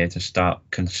idea to start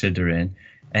considering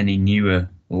any newer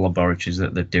laboratories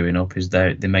that they're doing up is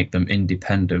they make them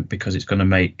independent, because it's going to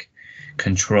make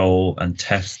control and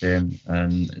testing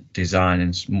and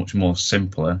designing much more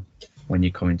simpler when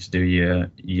you're coming to do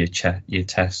your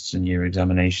tests and your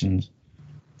examinations.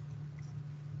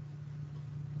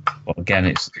 But again,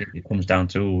 it comes down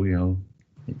to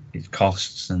it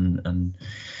costs and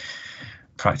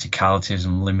practicalities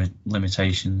and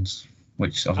limitations,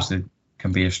 which obviously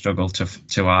can be a struggle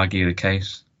to argue the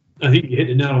case. I think you hit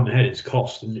the nail on the head. It's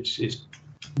cost, and it's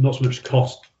not so much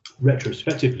cost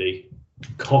retrospectively,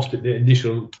 cost at the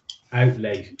initial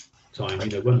outlay time.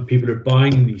 When people are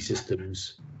buying these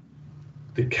systems,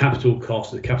 the capital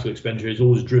cost, the capital expenditure is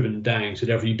always driven down. So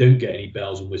therefore, you don't get any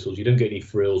bells and whistles. You don't get any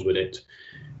frills with it.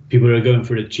 People are going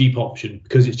for the cheap option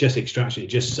because it's just extraction. It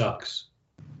just sucks.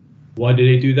 Why do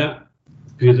they do that?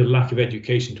 Because of lack of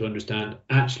education to understand,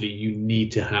 actually, you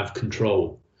need to have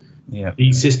control. Yeah.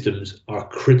 These systems are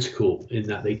critical in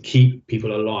that they keep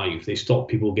people alive. They stop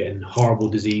people getting horrible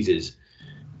diseases,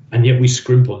 and yet we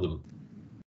scrimp on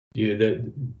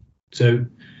them. So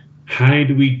how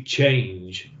do we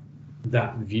change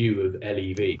that view of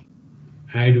LEV?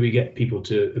 How do we get people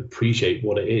to appreciate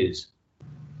what it is?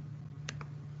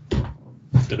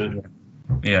 Don't know.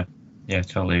 Yeah,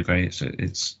 totally agree.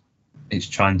 It's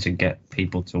trying to get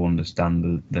people to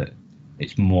understand that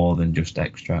it's more than just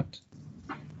extract.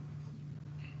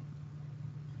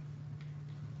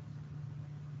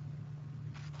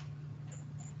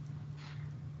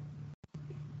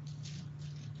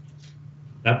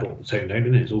 That brought the tone down,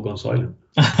 didn't it? It's all gone silent.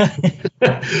 Well,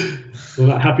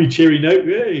 that happy, cheery note,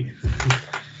 yay!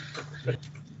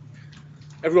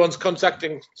 Everyone's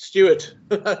contacting Stuart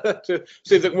to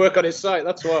see if they can work on his site.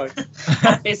 That's why.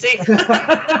 Busy.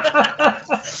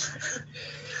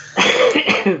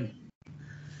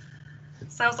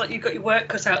 Sounds like you've got your work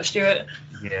cut out, Stuart.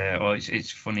 Yeah, well,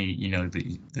 it's funny,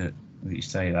 that you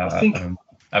say that.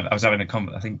 I was having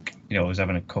I was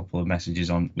having a couple of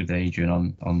messages with Adrian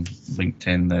on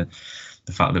LinkedIn.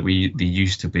 The fact that there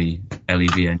used to be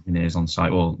LEV engineers on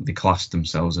site. Well, they classed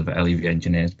themselves as LEV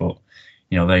engineers, but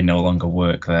they no longer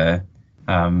work there,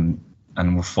 and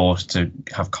were forced to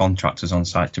have contractors on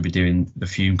site to be doing the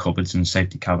fume cupboards and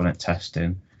safety cabinet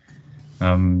testing,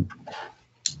 and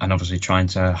obviously trying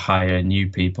to hire new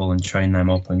people and train them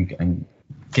up and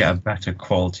get a better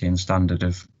quality and standard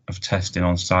of testing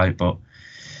on site. But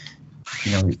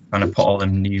trying to put all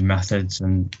them new methods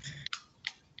and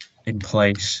in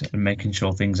place and making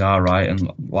sure things are right. And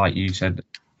like you said,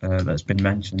 that's been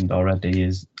mentioned already,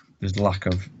 is there's lack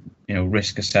of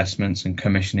risk assessments and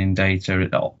commissioning data.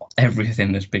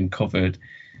 Everything that's been covered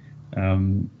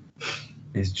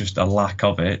is just a lack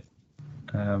of it.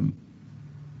 And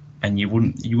you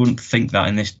wouldn't think that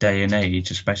in this day and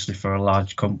age, especially for a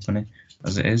large company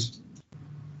as it is.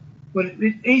 Well,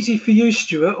 it's easy for you,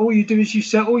 Stuart. All you do is you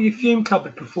set all your fume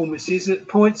cupboard performances at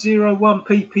 0.01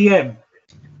 ppm,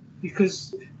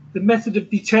 because the method of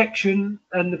detection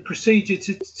and the procedure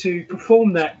to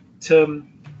perform that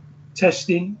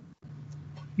testing,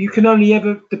 you can only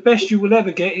the best you will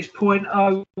ever get is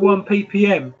 0.01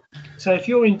 ppm. So if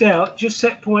you're in doubt, just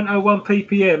set 0.01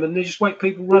 ppm and then just wait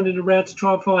people running around to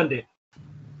try and find it.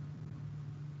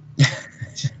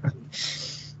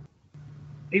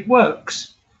 It works.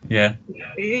 Yeah.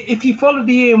 If you follow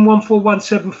the EN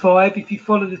 14175, if you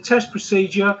follow the test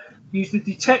procedure, use the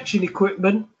detection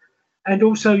equipment, and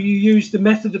also you use the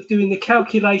method of doing the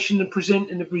calculation and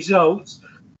presenting the results,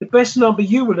 the best number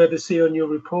you will ever see on your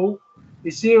report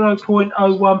is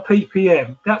 0.01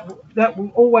 ppm. That will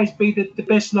always be the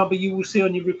best number you will see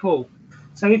on your report.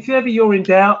 So if ever you're in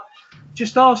doubt,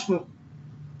 just ask for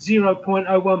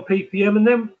 0.01 ppm,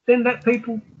 and then let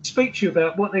people speak to you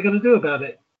about what they're going to do about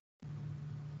it.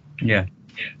 Yeah.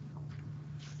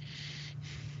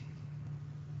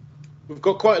 We've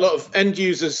got quite a lot of end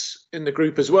users in the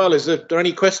group as well. Is there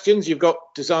any questions? You've got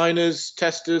designers,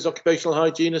 testers, occupational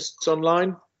hygienists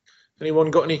online. Anyone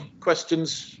got any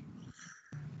questions?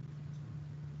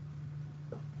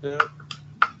 No.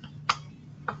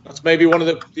 That's maybe one of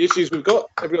the issues we've got.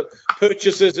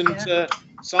 Purchasers and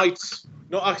sites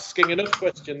not asking enough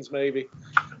questions, maybe.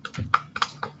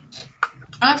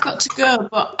 I've got to go,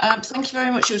 but thank you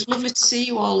very much. It was lovely to see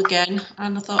you all again,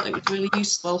 and I thought it was really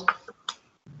useful.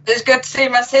 It's good to see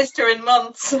my sister in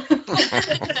months. Bye,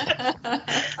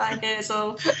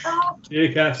 Hazel. See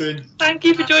you, Catherine. Thank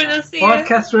you for joining us. See Bye, you.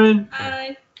 Catherine.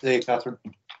 Bye. See you, Catherine.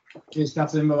 Cheers,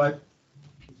 Catherine. Bye-bye.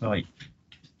 Right.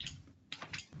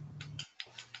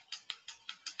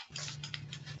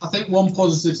 I think one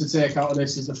positive to take out of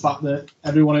this is the fact that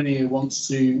everyone in here wants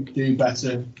to do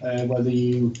better, whether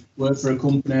you work for a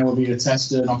company, whether you're a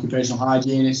tester, an occupational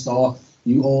hygienist, or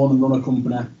you own and run a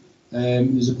company.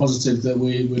 There's a positive that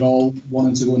we're all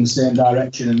wanting to go in the same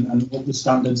direction and up the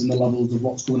standards and the levels of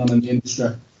what's going on in the industry.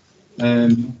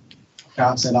 I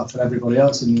can't say that for everybody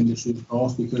else in the industry, of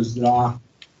course, because there are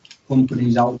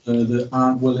companies out there that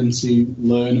aren't willing to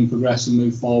learn and progress and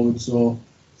move forward. So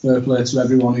fair play to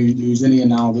everyone who's in here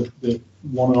now that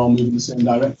want to all move in the same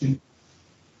direction.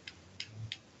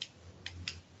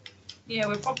 Yeah,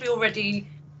 we're probably already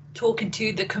talking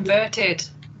to the converted.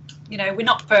 You know, we're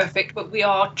not perfect, but we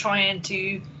are trying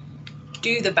to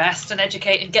do the best and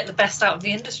educate and get the best out of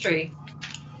the industry.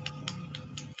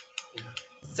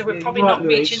 So we're probably not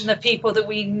reaching the people that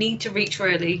we need to reach,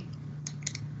 really.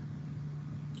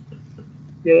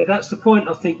 Yeah, that's the point,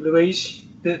 I think, Louise,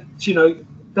 that, you know,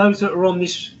 those that are on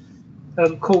this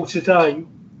call today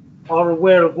are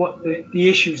aware of what the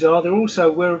issues are. They're also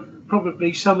aware of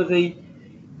probably some of the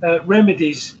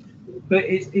remedies, but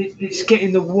it's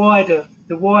getting the wider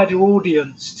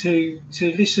audience to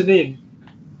listen in.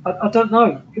 I don't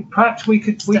know. Perhaps we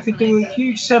could do a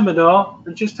huge seminar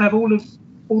and just have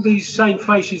all these same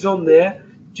faces on there.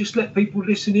 Just let people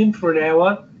listen in for an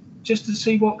hour, just to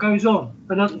see what goes on,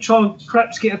 and try and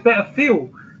perhaps get a better feel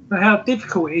for how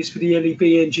difficult it is for the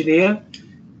LEV engineer,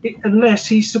 unless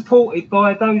he's supported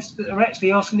by those that are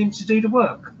actually asking him to do the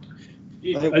work.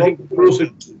 I think we're also.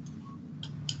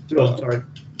 Oh, sorry.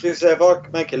 Because if I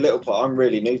could make a little point, I'm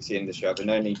really new to the industry. I've been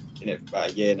only in it for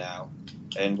about a year now,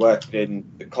 and working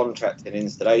in the contract and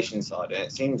installation side. And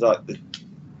it seems like the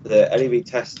LEV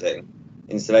testing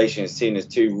installation is seen as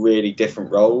two really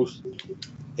different roles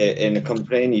in a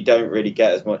company, and you don't really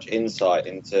get as much insight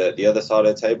into the other side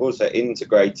of the table. So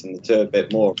integrating the two a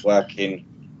bit more, working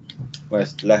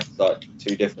almost left like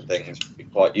two different things, would be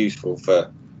quite useful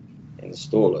for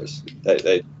installers.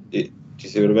 Do you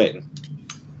see what I mean?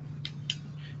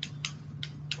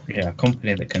 Yeah, a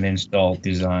company that can install,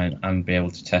 design, and be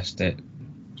able to test it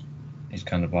is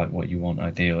kind of like what you want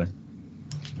ideally.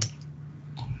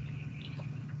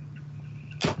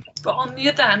 But on the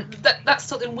other hand, that's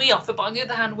something we offer. But on the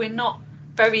other hand, we're not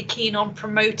very keen on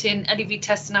promoting LEV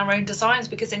testing our own designs,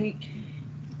 because then,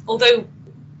 although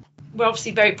we're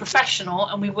obviously very professional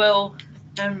and we will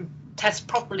test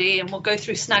properly and we'll go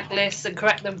through snag lists and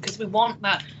correct them because we want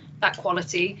that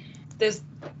quality, there's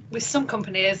with some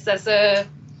companies there's a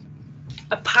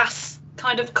pass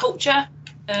kind of culture.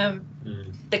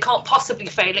 They can't possibly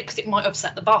fail it because it might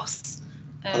upset the boss.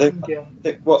 I think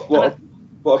what I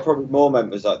probably more meant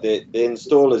was like the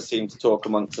installers seem to talk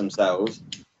amongst themselves,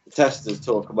 the testers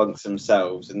talk amongst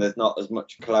themselves, and there's not as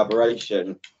much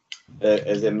collaboration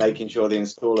as in making sure the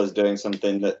installer's doing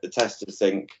something that the testers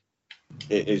think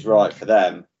is right for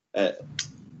them.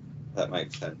 That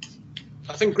makes sense.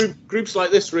 I think groups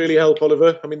like this really help,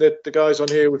 Oliver. I mean, the guys on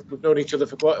here, we've known each other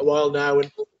for quite a while now,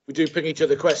 and we do ping each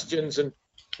other questions and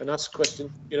ask questions,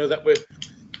 that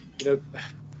we're,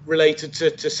 related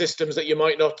to systems that you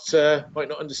might not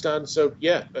understand. So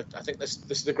yeah, but I think this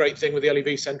is the great thing with the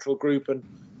LEV Central group, and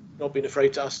not being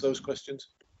afraid to ask those questions.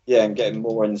 Yeah, and getting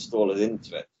more installers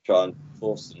into it, try and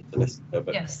force them to listen to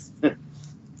it. Yes.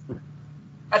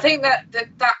 I think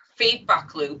that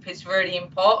feedback loop is really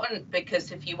important,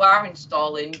 because if you are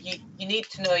installing, you need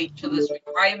to know each other's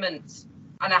requirements.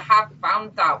 And I have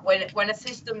found that when a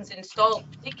system's installed,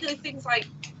 particularly things like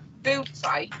food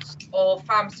sites or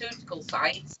pharmaceutical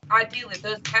sites, ideally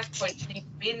those test points need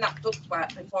to be in that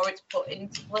ductwork before it's put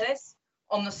into place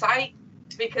on the site.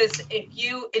 because if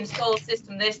you install a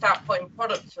system, they start putting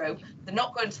product through, they're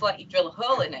not going to let you drill a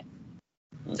hole in it.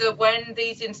 So when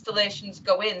these installations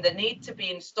go in, they need to be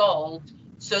installed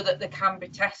so that they can be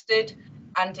tested,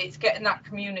 and it's getting that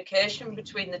communication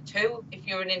between the two. If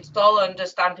you're an installer,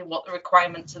 understanding what the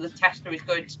requirements of the tester is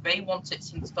going to be once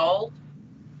it's installed.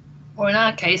 Or in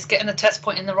our case, getting a test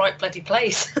point in the right bloody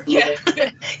place. Yeah.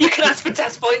 You can ask for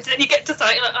test points and you get to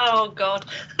site, like, oh God.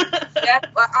 Yeah,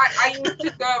 well, I used to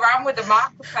go around with a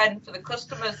marker pen for the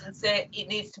customers and say it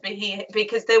needs to be here,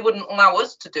 because they wouldn't allow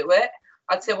us to do it.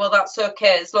 I'd say, well, that's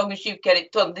okay, as long as you get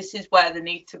it done, this is where they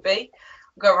need to be.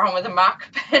 Go around with a marker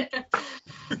pen.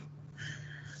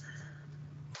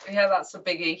 Yeah, that's a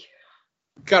biggie.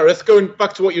 Gareth, going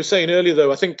back to what you were saying earlier,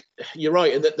 though, I think you're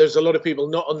right in that there's a lot of people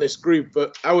not on this group,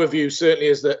 but our view certainly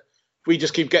is that if we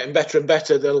just keep getting better and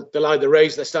better, they'll either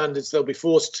raise their standards, they'll be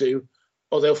forced to,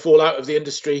 or they'll fall out of the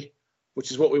industry,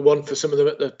 which is what we want for some of them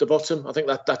at the bottom. I think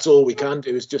that's all we can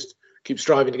do, is just keep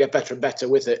striving to get better and better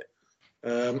with it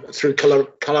through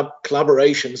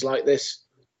collaborations like this.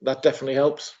 That definitely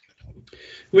helps.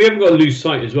 We haven't got to lose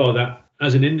sight as well that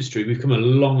as an industry, we've come a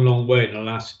long, long way in the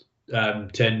last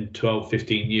 10, 12,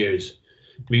 15 years.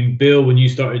 I mean, Bill, when you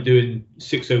started doing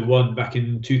 601 back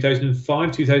in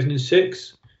 2005,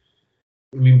 2006,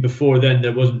 I mean, before then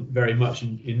there wasn't very much.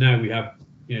 And now we have,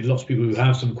 lots of people who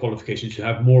have some qualifications, who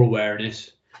have more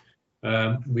awareness.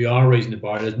 We are raising the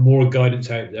bar. There's more guidance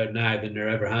out there now than there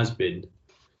ever has been.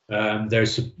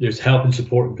 There's help and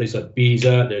support in places like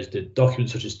BISA. There's the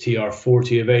documents such as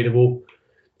TR40 available.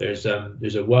 There's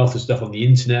a wealth of stuff on the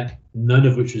internet, none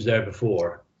of which was there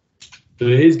before. So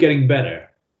it is getting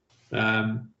better.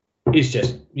 It's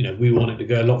just, we want it to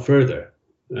go a lot further.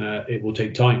 It will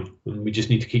take time, and we just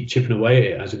need to keep chipping away at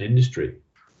it as an industry.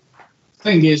 The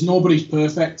thing is, nobody's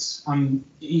perfect, and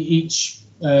each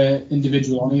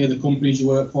individual on here, the companies you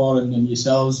work for and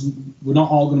yourselves, we're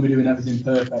not all going to be doing everything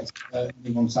perfect at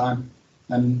any one time.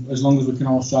 And as long as we can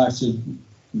all strive to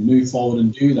move forward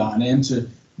and do that and aim to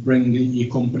bring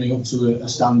your company up to a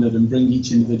standard and bring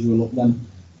each individual up, then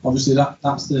obviously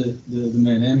that's the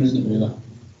main aim, isn't it, really?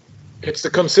 It's the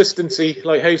consistency,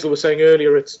 like Hazel was saying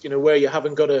earlier. It's where you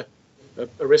haven't got a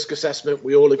risk assessment,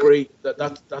 we all agree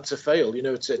that's a fail.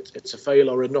 It's a fail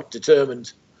or a not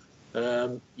determined.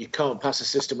 You can't pass a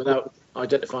system without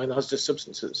identifying the hazardous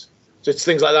substances. So it's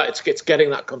things like that. It's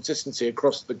getting that consistency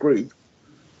across the group,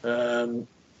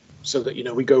 so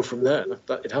that we go from there.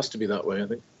 It has to be that way, I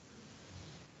think.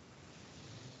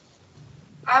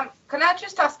 Can I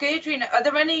just ask Adrian, are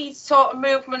there any sort of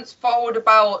movements forward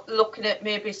about looking at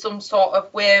maybe some sort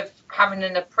of way of having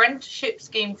an apprenticeship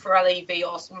scheme for LEV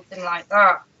or something like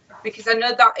that? Because I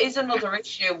know that is another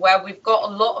issue where we've got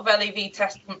a lot of LEV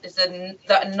test companies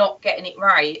that are not getting it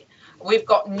right. We've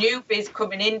got newbies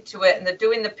coming into it and they're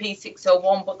doing the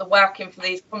P601, but they're working for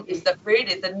these companies that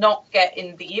really they're not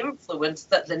getting the influence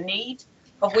that they need.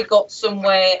 Have we got some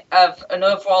way of an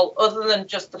overall, other than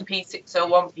just the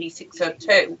P601,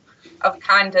 P602, of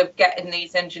kind of getting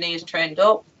these engineers trained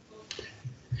up?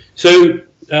 So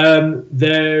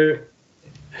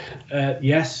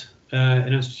yes, in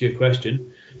answer to your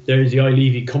question, there is the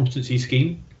iLevy competency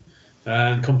scheme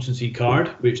and competency card,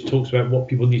 which talks about what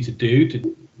people need to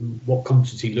do, what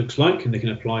competency looks like, and they can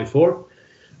apply for.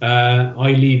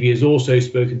 iLevy has also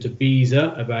spoken to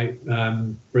BISA about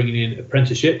bringing in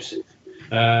apprenticeships.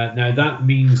 Now that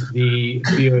means the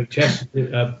BOHS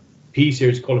P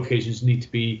series qualifications need to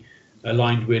be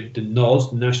aligned with the NOS,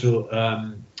 the National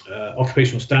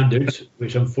Occupational Standards,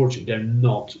 which unfortunately they're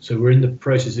not. So we're in the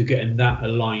process of getting that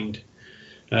aligned.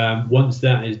 Once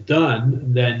that is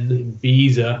done, then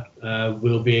BISA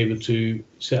will be able to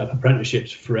set up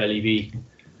apprenticeships for LEV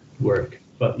work.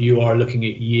 But you are looking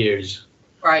at years,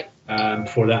 right,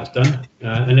 before that's done,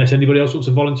 unless anybody else wants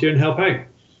to volunteer and help out.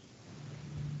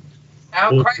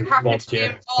 I'm quite happy to be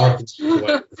involved.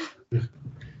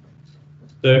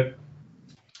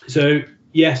 So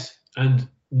yes and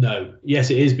no. Yes,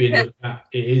 it is being looked at.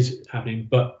 It is happening,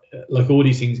 but like all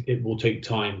these things, it will take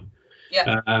time.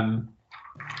 Yeah.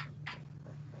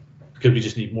 Because we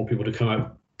just need more people to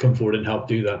come forward and help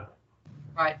do that.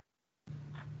 Right.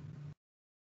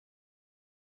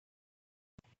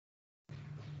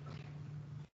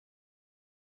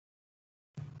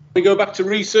 We go back to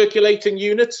recirculating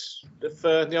units, if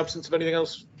in the absence of anything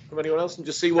else from anyone else, and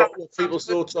just see what people's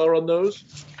thoughts are on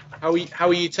those. How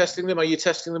are you testing them? Are you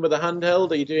testing them with a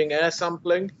handheld? Are you doing air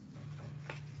sampling?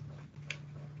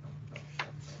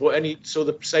 Or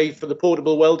say for the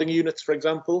portable welding units, for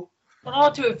example? Well,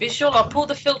 I'll do a visual. I'll pull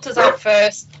the filters out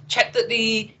first, check that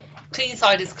the clean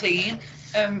side is clean,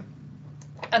 and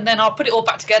then I'll put it all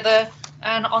back together,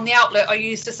 and on the outlet I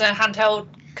used just a handheld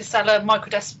Casella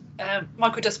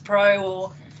Microdust Pro,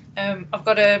 or I've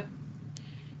got a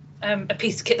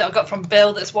piece of kit that I got from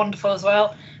Bill that's wonderful as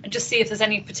well, and just see if there's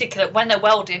any particulate when they're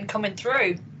welding coming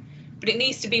through. But it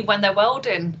needs to be when they're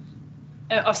welding.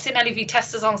 I've seen LEV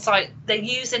testers on site, they're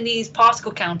using these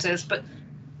particle counters, but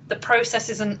the process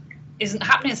isn't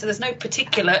happening, so there's no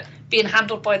particulate being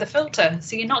handled by the filter,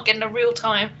 so you're not getting a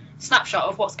real-time snapshot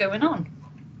of what's going on.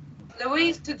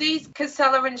 Louise, do these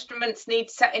Casella instruments need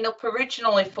setting up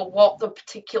originally for what the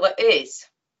particulate is?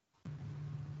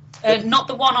 Not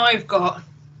the one I've got.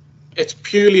 It's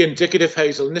purely indicative,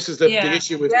 Hazel, and this is the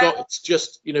issue we've got. It's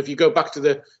just, if you go back to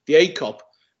the ACOP,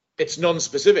 it's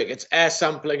non-specific. It's air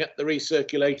sampling at the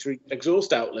recirculatory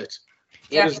exhaust outlet.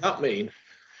 What does that mean?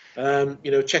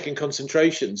 Checking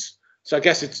concentrations. So I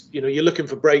guess it's, you're looking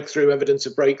for breakthrough, evidence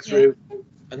of breakthrough,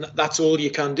 and that's all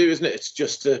you can do, isn't it? It's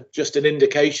just an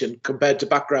indication compared to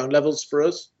background levels for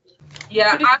us.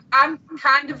 Yeah, I'm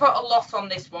kind of at a loss on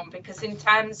this one, because in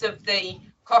terms of the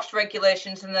cost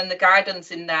regulations and then the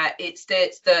guidance in there, it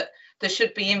states that there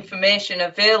should be information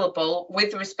available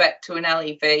with respect to an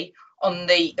LEV on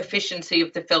the efficiency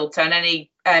of the filter and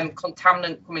any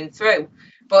contaminant coming through.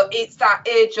 But it's that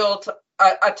age-old,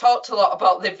 I talked a lot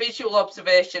about the visual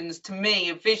observations. To me,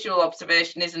 a visual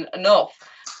observation isn't enough.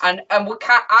 And I'm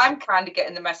kind of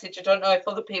getting the message, I don't know if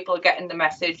other people are getting the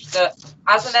message, that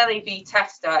as an LEV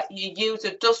tester, you use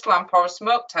a dust lamp or a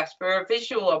smoke test for a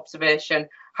visual observation.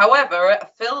 However, at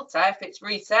a filter, if it's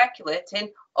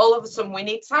recirculating, all of a sudden we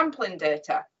need sampling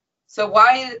data. So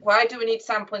why do we need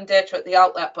sampling data at the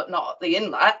outlet but not at the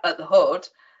inlet, at the hood,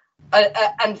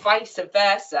 and vice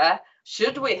versa?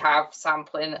 Should we have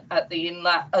sampling at the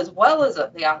inlet as well as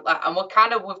at the outlet? And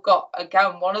we've got,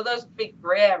 again, one of those big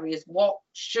grey areas. What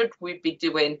should we be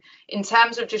doing? In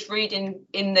terms of just reading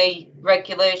in the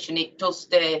regulation, it does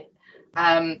say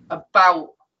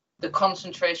about the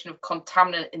concentration of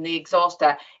contaminant in the exhaust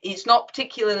air. It's not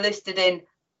particularly listed in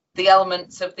the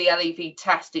elements of the LEV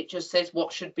test. It just says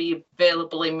what should be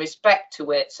available in respect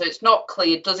to it. So it's not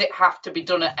clear, does it have to be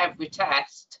done at every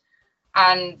test?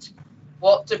 And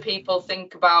what do people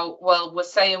think about, well, we're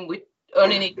saying we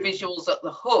only need visuals at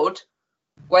the hood,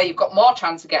 where you've got more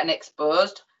chance of getting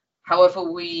exposed. However,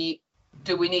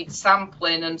 do we need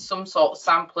sampling and some sort of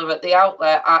sampler at the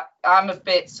outlet? I'm a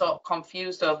bit sort of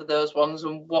confused over those ones,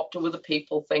 and what do other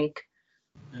people think?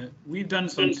 We've done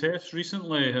some tests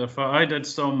recently. I did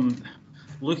some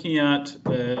looking at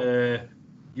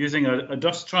using a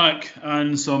dust track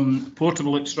and some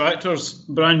portable extractors,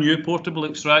 brand new portable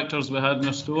extractors we had in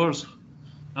our stores.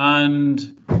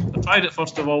 And I tried it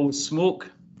first of all with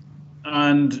smoke,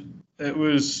 and it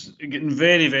was getting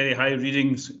very, very high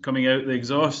readings coming out the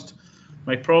exhaust.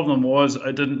 My problem was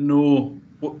I didn't know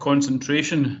what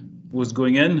concentration was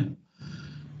going in.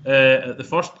 At the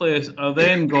first place, I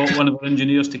then got one of our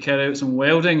engineers to carry out some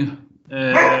welding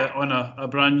on a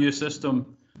brand new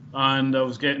system, and I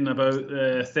was getting about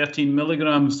 13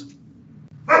 milligrams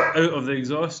out of the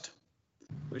exhaust,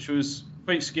 which was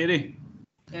quite scary.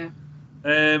 Yeah.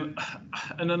 In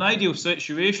an ideal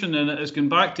situation, and it's going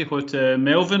back to what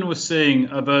Melvin was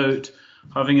saying about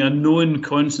having a known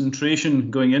concentration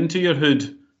going into your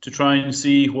hood to try and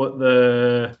see what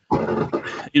to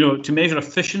measure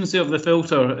efficiency of the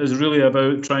filter is really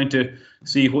about trying to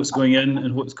see what's going in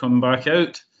and what's coming back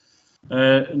out.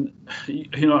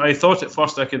 I thought at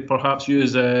first I could perhaps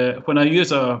use, when I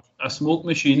use a smoke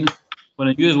machine, when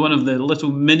I use one of the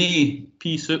little mini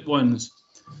pea-soup ones,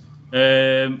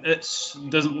 it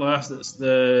doesn't last, it's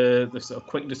the sort of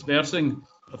quick dispersing.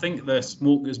 I think the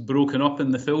smoke is broken up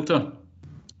in the filter.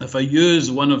 If I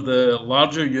use one of the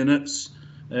larger units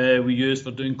we use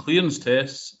for doing clearance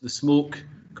tests, the smoke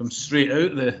comes straight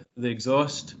out the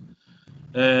exhaust.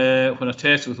 When I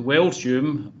test with weld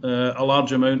fume, a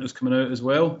large amount is coming out as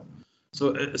well.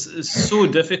 So it's so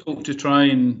difficult to try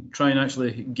and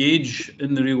actually gauge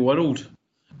in the real world.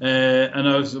 And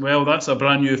I was, well, that's a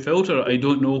brand new filter. I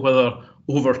don't know whether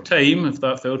over time, if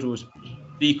that filter was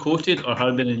pre-coated or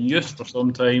had been in use for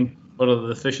some time, whether the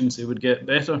efficiency would get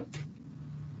better.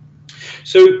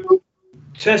 So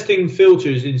testing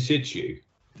filters in situ,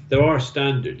 there are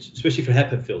standards, especially for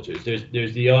HEPA filters.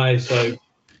 There's the ISO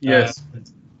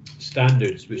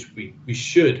standards, which we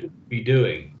should be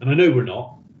doing. And I know we're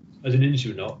not, as an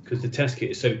industry we're not, because the test kit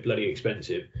is so bloody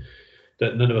expensive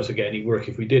that none of us would get any work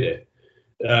if we did it.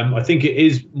 I think it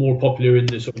is more popular in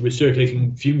the sort of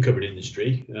recirculating fume-covered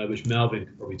industry, which Melvin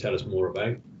can probably tell us more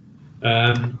about.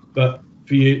 But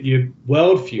for your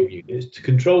weld fume units, to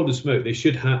control the smoke, they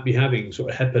should be having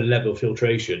sort of HEPA level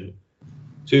filtration.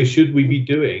 So should we be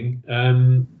doing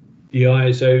the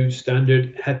ISO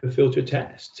standard HEPA filter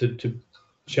test to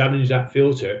challenge that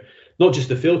filter, not just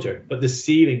the filter, but the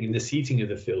sealing and the seating of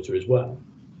the filter as well.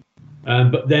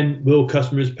 But then will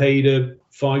customers pay the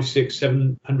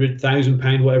 £500,000, £600,000,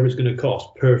 £700,000, whatever it's going to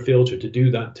cost per filter to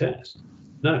do that test?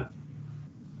 No.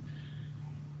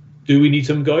 Do we need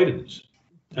some guidance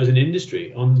as an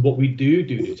industry on what we do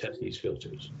to test these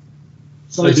filters?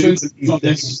 So I do believe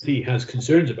the SEC has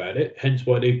concerns about it, hence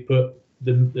why they put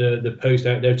the post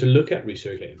out there to look at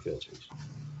recirculating filters.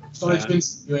 Sorry to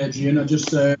interrupt you, Adrian. I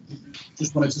just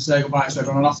wanted to say goodbye to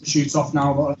everyone. I'll have to shoot off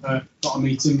now. I've got a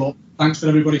meeting, but thanks for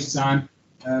everybody's time.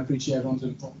 Appreciate everyone's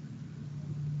input.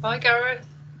 Bye, Gareth.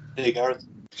 Hey, Gareth.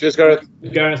 Cheers, Gareth.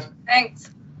 Gareth.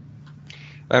 Thanks.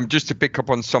 Just to pick up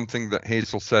on something that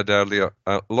Hazel said earlier,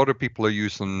 a lot of people are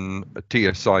using a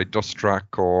TSI Dust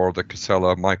Track or the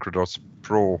Casella Microdust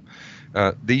Pro.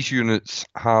 These units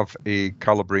have a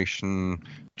calibration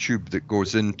tube that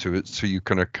goes into it, so you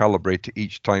can calibrate it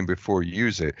each time before you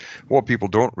use it. What people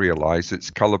don't realize, it's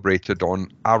calibrated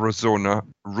on Arizona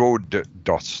road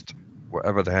dust,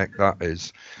 whatever the heck that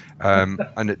is,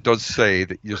 and it does say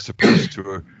that you're supposed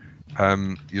to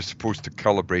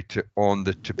calibrate it on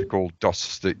the typical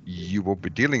dusts that you will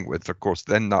be dealing with. Of course,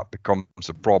 then that becomes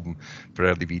a problem for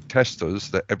LEV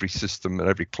testers, that every system and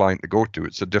every client they go to,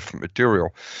 it's a different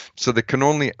material. So they can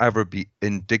only ever be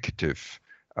indicative.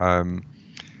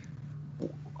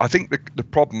 I think the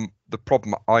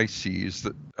problem I see is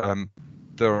that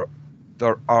there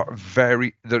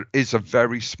is a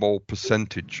very small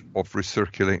percentage of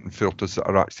recirculating filters that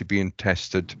are actually being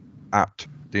tested at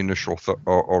the initial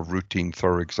or routine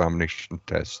thorough examination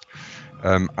test.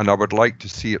 And I would like to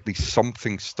see at least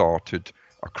something started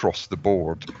across the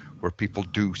board where people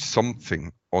do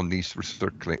something on these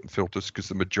recirculating filters, because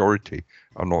the majority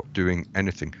are not doing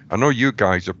anything. I know you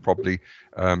guys are probably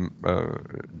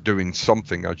doing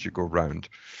something as you go round.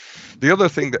 The other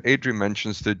thing that Adrian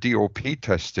mentions, the DOP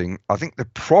testing, I think the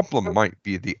problem might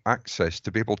be the access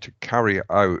to be able to carry it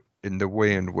out in the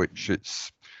way in which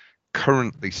it's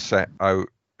currently set out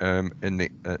in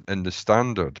the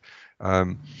standard.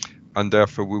 And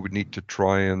therefore we would need to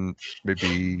try and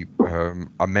maybe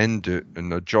amend it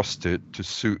and adjust it to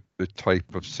suit the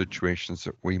type of situations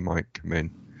that we might come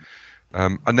in.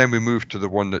 And then we move to the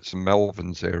one that's in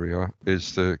Melvin's area,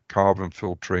 is the carbon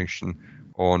filtration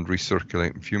on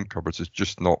recirculating fume cupboards. Is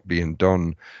just not being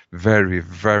done. Very,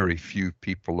 very few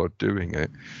people are doing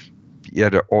it,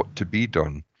 yet it ought to be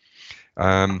done.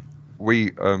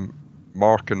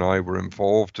 Mark and I were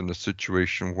involved in a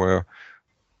situation where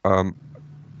a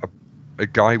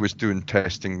guy was doing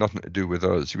testing, nothing to do with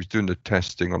us. He was doing the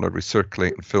testing on a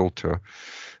recirculating filter,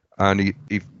 and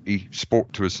he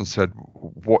spoke to us and said,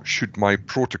 "What should my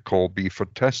protocol be for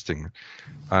testing?"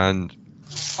 And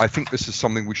I think this is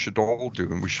something we should all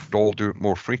do, and we should all do it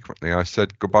more frequently. I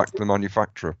said, go back to the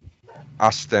manufacturer,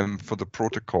 ask them for the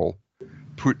protocol,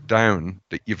 put down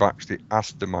that you've actually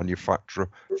asked the manufacturer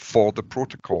for the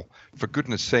protocol. For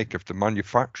goodness sake, if the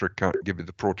manufacturer can't give you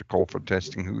the protocol for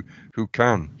testing, who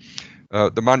can?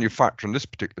 The manufacturer in this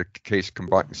particular case come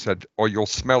back and said, "Oh, you'll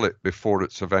smell it before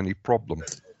it's of any problem."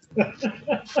 We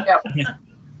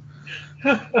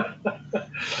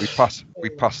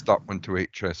passed that one to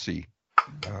HSE.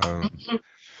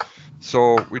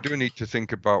 So we do need to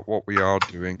think about what we are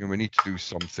doing, and we need to do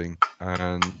something,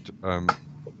 and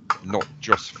not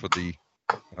just for the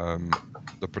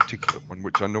particular one,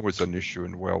 which I know is an issue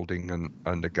in welding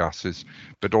and the gases,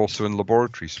 but also in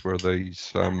laboratories where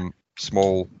these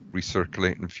small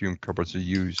recirculating fume cupboards are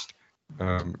used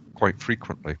quite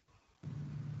frequently.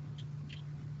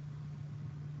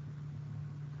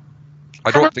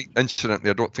 Incidentally,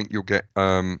 I don't think you'll get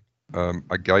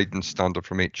a guidance standard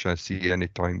from HSE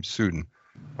anytime soon.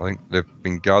 I think they've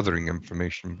been gathering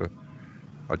information, but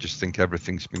I just think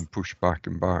everything's been pushed back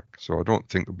and back. So I don't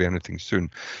think there'll be anything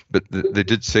soon. But they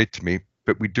did say to me,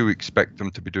 but we do expect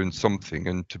them to be doing something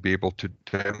and to be able to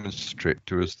demonstrate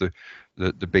to us the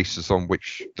basis on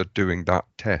which they're doing that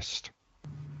test.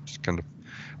 It's kind of,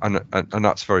 and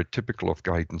that's very typical of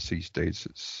guidance these days.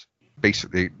 It's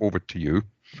basically over to you.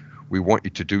 We want you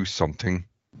to do something.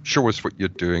 Show us what you're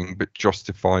doing, but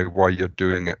justify why you're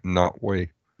doing it in that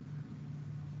way.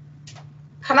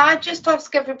 Can I just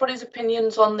ask everybody's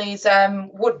opinions on these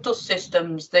wood dust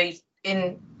systems, these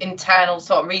internal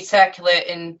sort of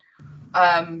recirculating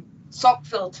SOC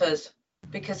filters?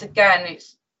 Because again,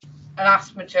 it's an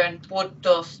asthmagen, wood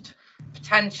dust,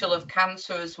 potential of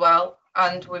cancer as well.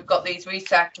 And we've got these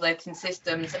recirculating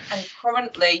systems. And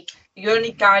currently, the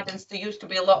only guidance, there used to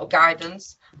be a lot of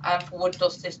guidance for wood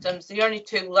dust systems. The only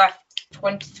two left,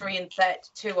 23 and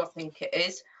 32, I think it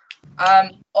is,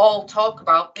 all talk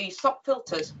about these SOC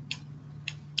filters.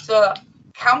 So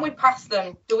can we pass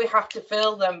them? Do we have to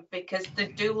fill them? Because they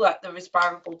do let the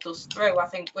respirable dust through. I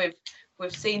think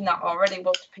we've seen that already.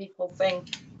 What do people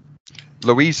think?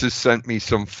 Louise has sent me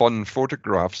some fun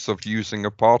photographs of using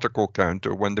a particle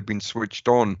counter when they've been switched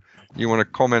on. You want to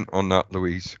comment on that,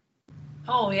 Louise?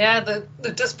 Oh yeah,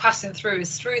 the dust passing through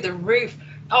is through the roof.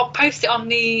 I'll post it on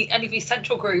the LEV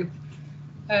Central group.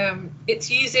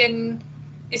 It's using,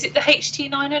 is it the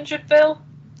HT900, Bill?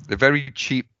 The very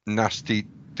cheap, nasty,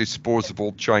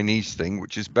 disposable Chinese thing,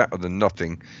 which is better than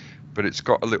nothing, but it's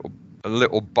got a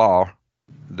little bar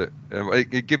that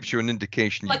it gives you an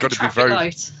indication. Like You've got a to be traffic very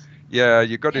light. Yeah,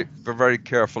 you got to be very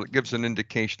careful. It gives an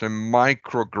indication in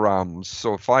micrograms.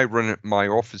 So if I run it in my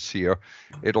office here,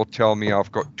 it'll tell me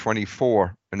I've got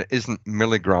 24, and it isn't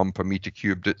milligram per meter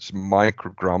cubed, it's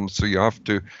micrograms. So you have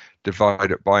to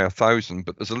divide it by 1,000.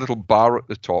 But there's a little bar at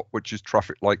the top, which is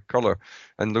traffic light color.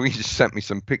 And Louise sent me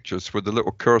some pictures where the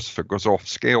little cursor goes off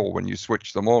scale when you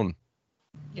switch them on.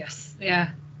 Yes,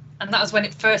 yeah. And that was when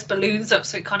it first balloons up,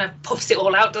 so it kind of puffs it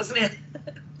all out, doesn't it?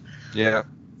 Yeah.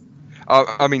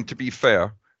 I mean, to be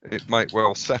fair, it might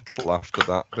well settle after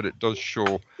that, but it does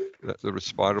show that the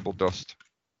respirable dust.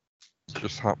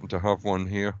 Just happen to have one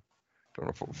here. Don't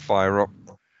know if it'll fire up.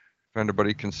 If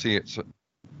anybody can see, it's a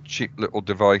cheap little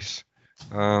device.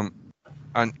 And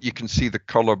you can see the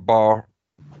color bar.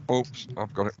 Oops,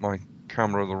 I've got my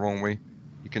camera the wrong way.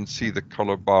 You can see the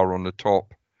color bar on the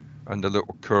top and the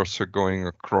little cursor going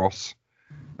across.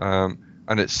 And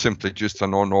it's simply just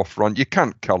an on-off run. You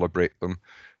can't calibrate them.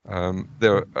 I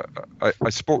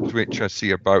spoke to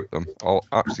HSE about them. I'll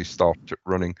actually start it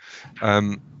running,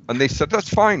 and they said that's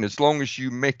fine as long as you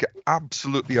make it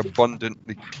absolutely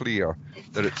abundantly clear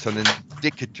that it's an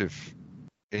indicative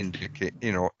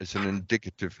it's an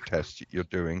indicative test that you're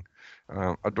doing.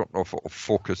 I don't know if it'll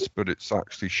focus, but it's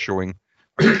actually showing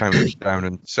a countdown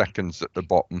in seconds at the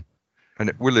bottom, and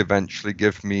it will eventually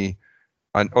give me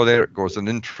there it goes, an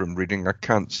interim reading. I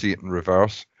can't see it in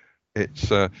reverse.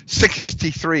 It's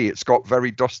 63. It's got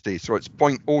very dusty, so it's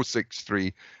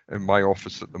 0.063 in my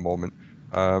office at the moment,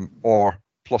 or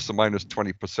plus or minus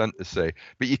 20% to say.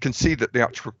 But you can see that the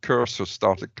actual cursor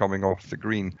started coming off the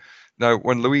green. Now,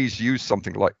 when Louise used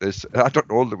something like this, I don't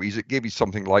know, Louise, it gave you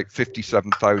something like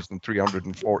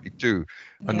 57,342,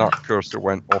 and that cursor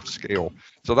went off scale.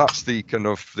 So that's the kind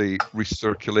of the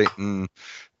recirculating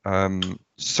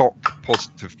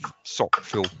positive SOC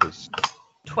filters.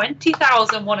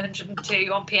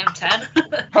 20,102 on PM10.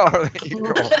 Oh, there you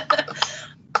go.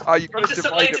 You've got to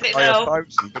divide it by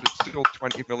 1,000, but it's still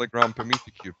 20 milligram per meter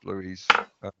cube, Louise.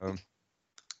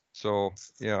 So,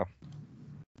 yeah.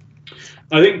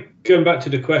 I think going back to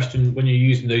the question, when you're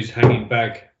using those hanging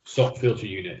bag SOC filter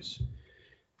units,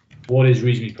 what is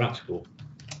reasonably practical?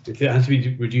 If it has to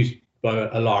be reduced by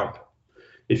a LARP,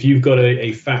 if you've got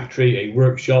a factory, a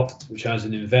workshop, which has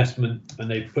an investment, and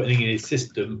they're putting in a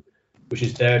system which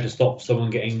is there to stop someone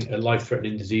getting a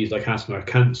life-threatening disease like asthma or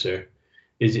cancer,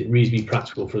 is it reasonably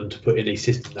practical for them to put in a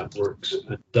system that works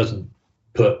and doesn't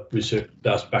put research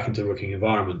dust back into the working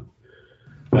environment?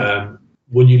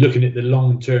 When you're looking at the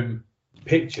long-term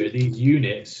picture, these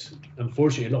units,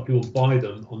 unfortunately, a lot of people buy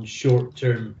them on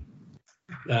short-term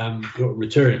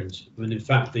returns, when in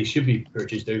fact they should be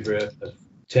purchased over a 5,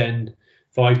 10,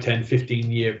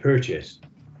 15-year purchase.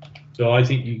 So I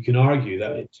think you can argue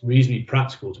that it's reasonably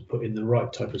practical to put in the right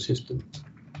type of system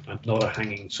and not a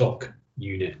hanging SOC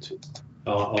unit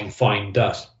on fine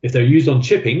dust. If they're used on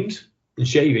chippings and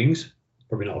shavings,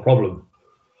 probably not a problem.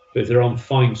 But if they're on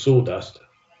fine sawdust,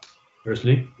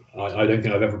 personally, I don't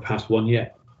think I've ever passed one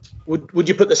yet. Would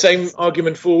you put the same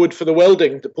argument forward for the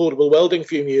portable welding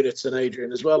fume units then,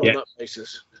 Adrian, as well, on that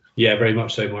basis? Yeah, very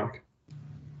much so, Mark.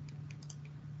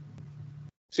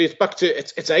 See, it's back to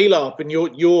it's ALARP, and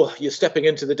you're stepping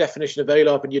into the definition of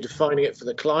ALARP and you're defining it for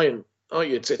the client, aren't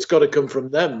you? It's got to come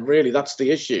from them, really. That's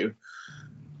the issue.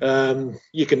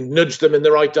 You can nudge them in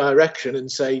the right direction and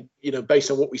say,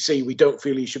 based on what we see, we don't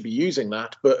feel you should be using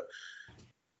that. But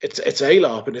it's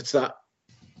ALARP, and it's that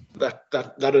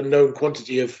unknown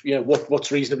quantity of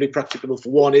what's reasonably practicable for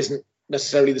one isn't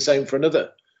necessarily the same for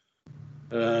another.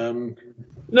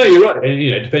 No, you're right. And,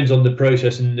 it depends on the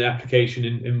process and the application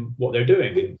and what they're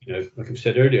doing. And, like I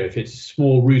said earlier, if it's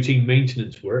small routine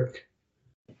maintenance work,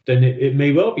 then it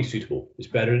may well be suitable. It's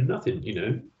better than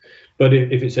nothing, But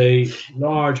if it's a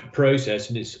large process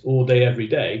and it's all day, every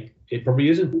day, it probably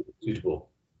isn't suitable.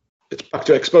 It's back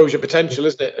to exposure potential,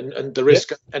 isn't it? And the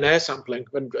risk and air sampling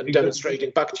and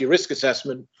demonstrating back to your risk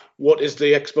assessment, what is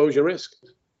the exposure risk?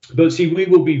 But see, we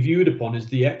will be viewed upon as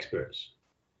the experts.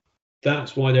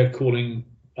 That's why they're calling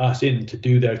us in to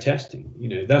do their testing.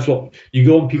 That's what you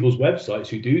go on people's websites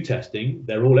who do testing.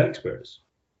 They're all experts.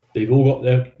 They've all got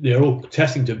they're all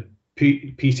testing to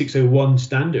P601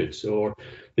 standards, or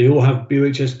they all have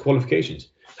BOHS qualifications.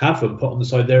 Half of them put on the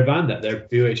side of their van that they're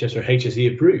BOHS or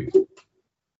HSE approved.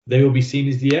 They will be seen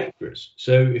as the experts.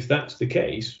 So if that's the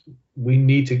case, we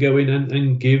need to go in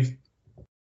and give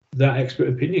that expert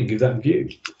opinion, give that view,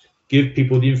 give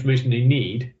people the information they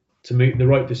need to make the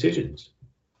right decisions.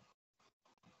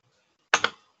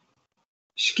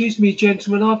 Excuse me,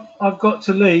 gentlemen, I've got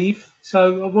to leave.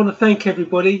 So I want to thank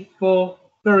everybody for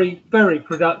very, very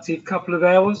productive couple of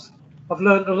hours. I've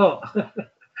learned a lot.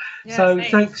 Yeah, so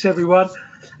thanks everyone.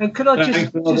 And could I see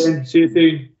you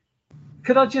soon.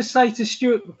 Could I just say to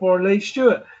Stuart before I leave,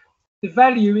 Stuart, the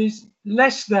value is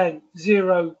less than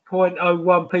 0.01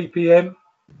 ppm,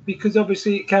 because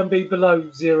obviously it can be below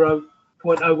 0.01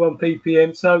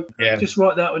 ppm. So just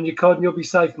write that on your card and you'll be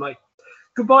safe, mate.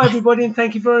 Goodbye, everybody, and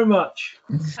thank you very much.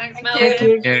 Thanks, Melvin. Thank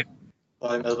you. Yeah.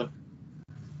 Bye, Melvin.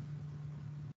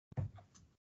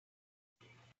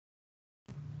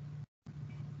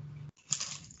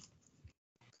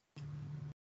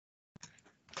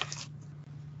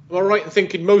 All right, and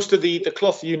thinking most of the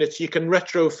cloth units you can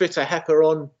retrofit a HEPA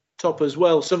on top as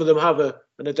well. Some of them have an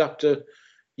adapter.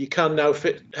 You can now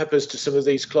fit HEPAs to some of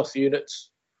these cloth units.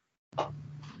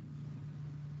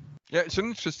 Yeah, it's an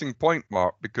interesting point,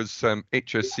 Mark, because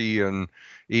HSE and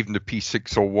even the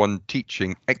P601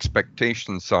 teaching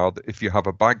expectations are that if you have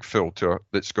a bag filter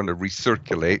that's going to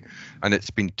recirculate and it's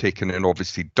been taken in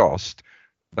obviously dust,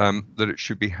 that it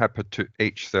should be HEPA to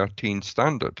H13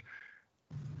 standard.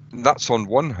 And that's on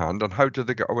one hand, and how do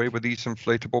they get away with these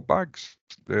inflatable bags?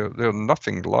 They're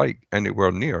nothing like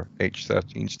anywhere near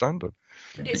H13 standard.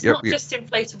 But it's not just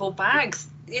inflatable bags.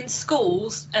 In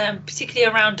schools,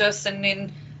 particularly around us and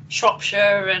in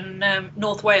Shropshire and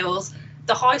North Wales,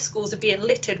 the high schools are being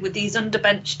littered with these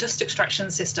underbench dust extraction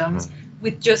systems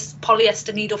with just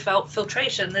polyester needle felt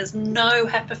filtration. There's no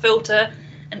HEPA filter,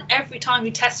 and every time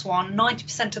you test one,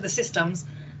 90% of the systems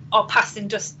are passing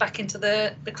dust back into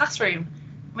the classroom.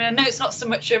 I mean, I know it's not so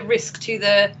much a risk to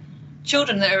the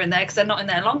children that are in there because they're not in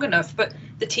there long enough, but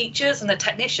the teachers and the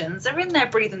technicians, they're in there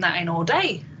breathing that in all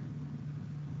day.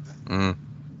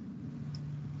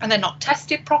 And they're not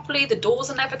tested properly, the doors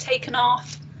are never taken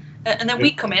off, and then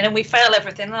we come in and we fail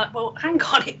everything. Like, well, hang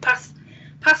on, it passed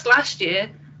last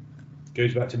year.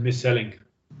 Goes back to mis-selling.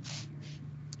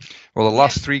 Well, the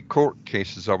last 3 court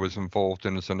cases I was involved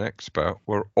in as an expert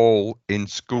were all in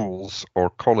schools or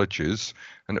colleges,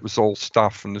 and it was all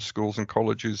staff from the schools and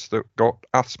colleges that got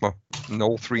asthma in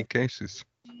all 3 cases.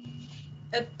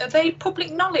 Are they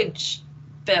public knowledge,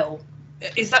 Bill?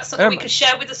 Is that something we could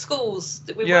share with the schools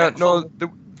that we work for?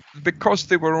 Because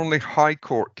they were only high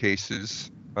court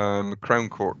cases, Crown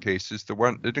Court cases, they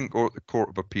didn't go to the Court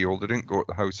of Appeal, they didn't go to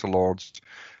the House of Lords.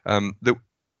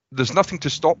 There's nothing to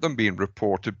stop them being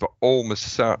reported, but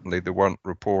almost certainly they weren't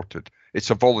reported. It's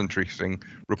a voluntary thing.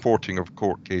 Reporting of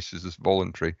court cases is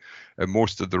voluntary. And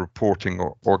most of the reporting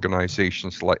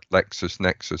organisations like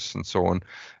LexisNexis and so on,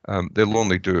 they'll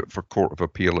only do it for Court of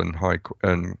Appeal and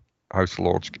House of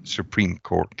Lords Supreme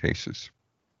Court cases.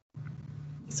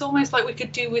 It's almost like we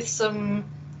could do with some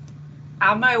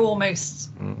ammo almost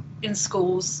in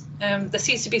schools. There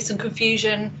seems to be some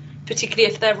confusion,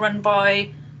 particularly if they're run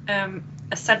by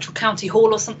a central county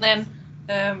hall or something.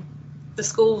 The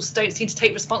schools don't seem to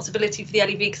take responsibility for the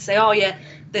LEV because say, oh yeah,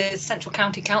 the central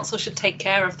county council should take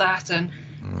care of that, and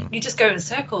you just go in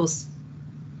circles.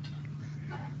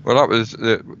 Well, that was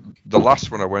the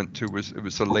last one I went to. It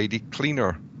was a lady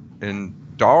cleaner in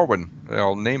Darwin.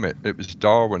 I'll name it. It was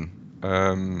Darwin,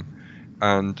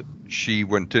 and she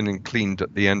went in and cleaned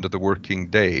at the end of the working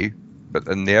day. But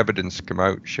then the evidence came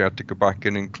out. She had to go back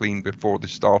in and clean before they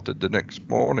started the next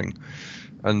morning.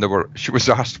 And she was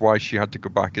asked why she had to go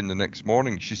back in the next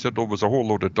morning. She said there was a whole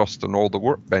load of dust on all the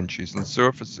workbenches and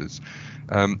surfaces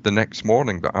the next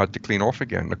morning that I had to clean off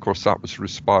again. Of course, that was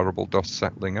respirable dust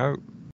settling out.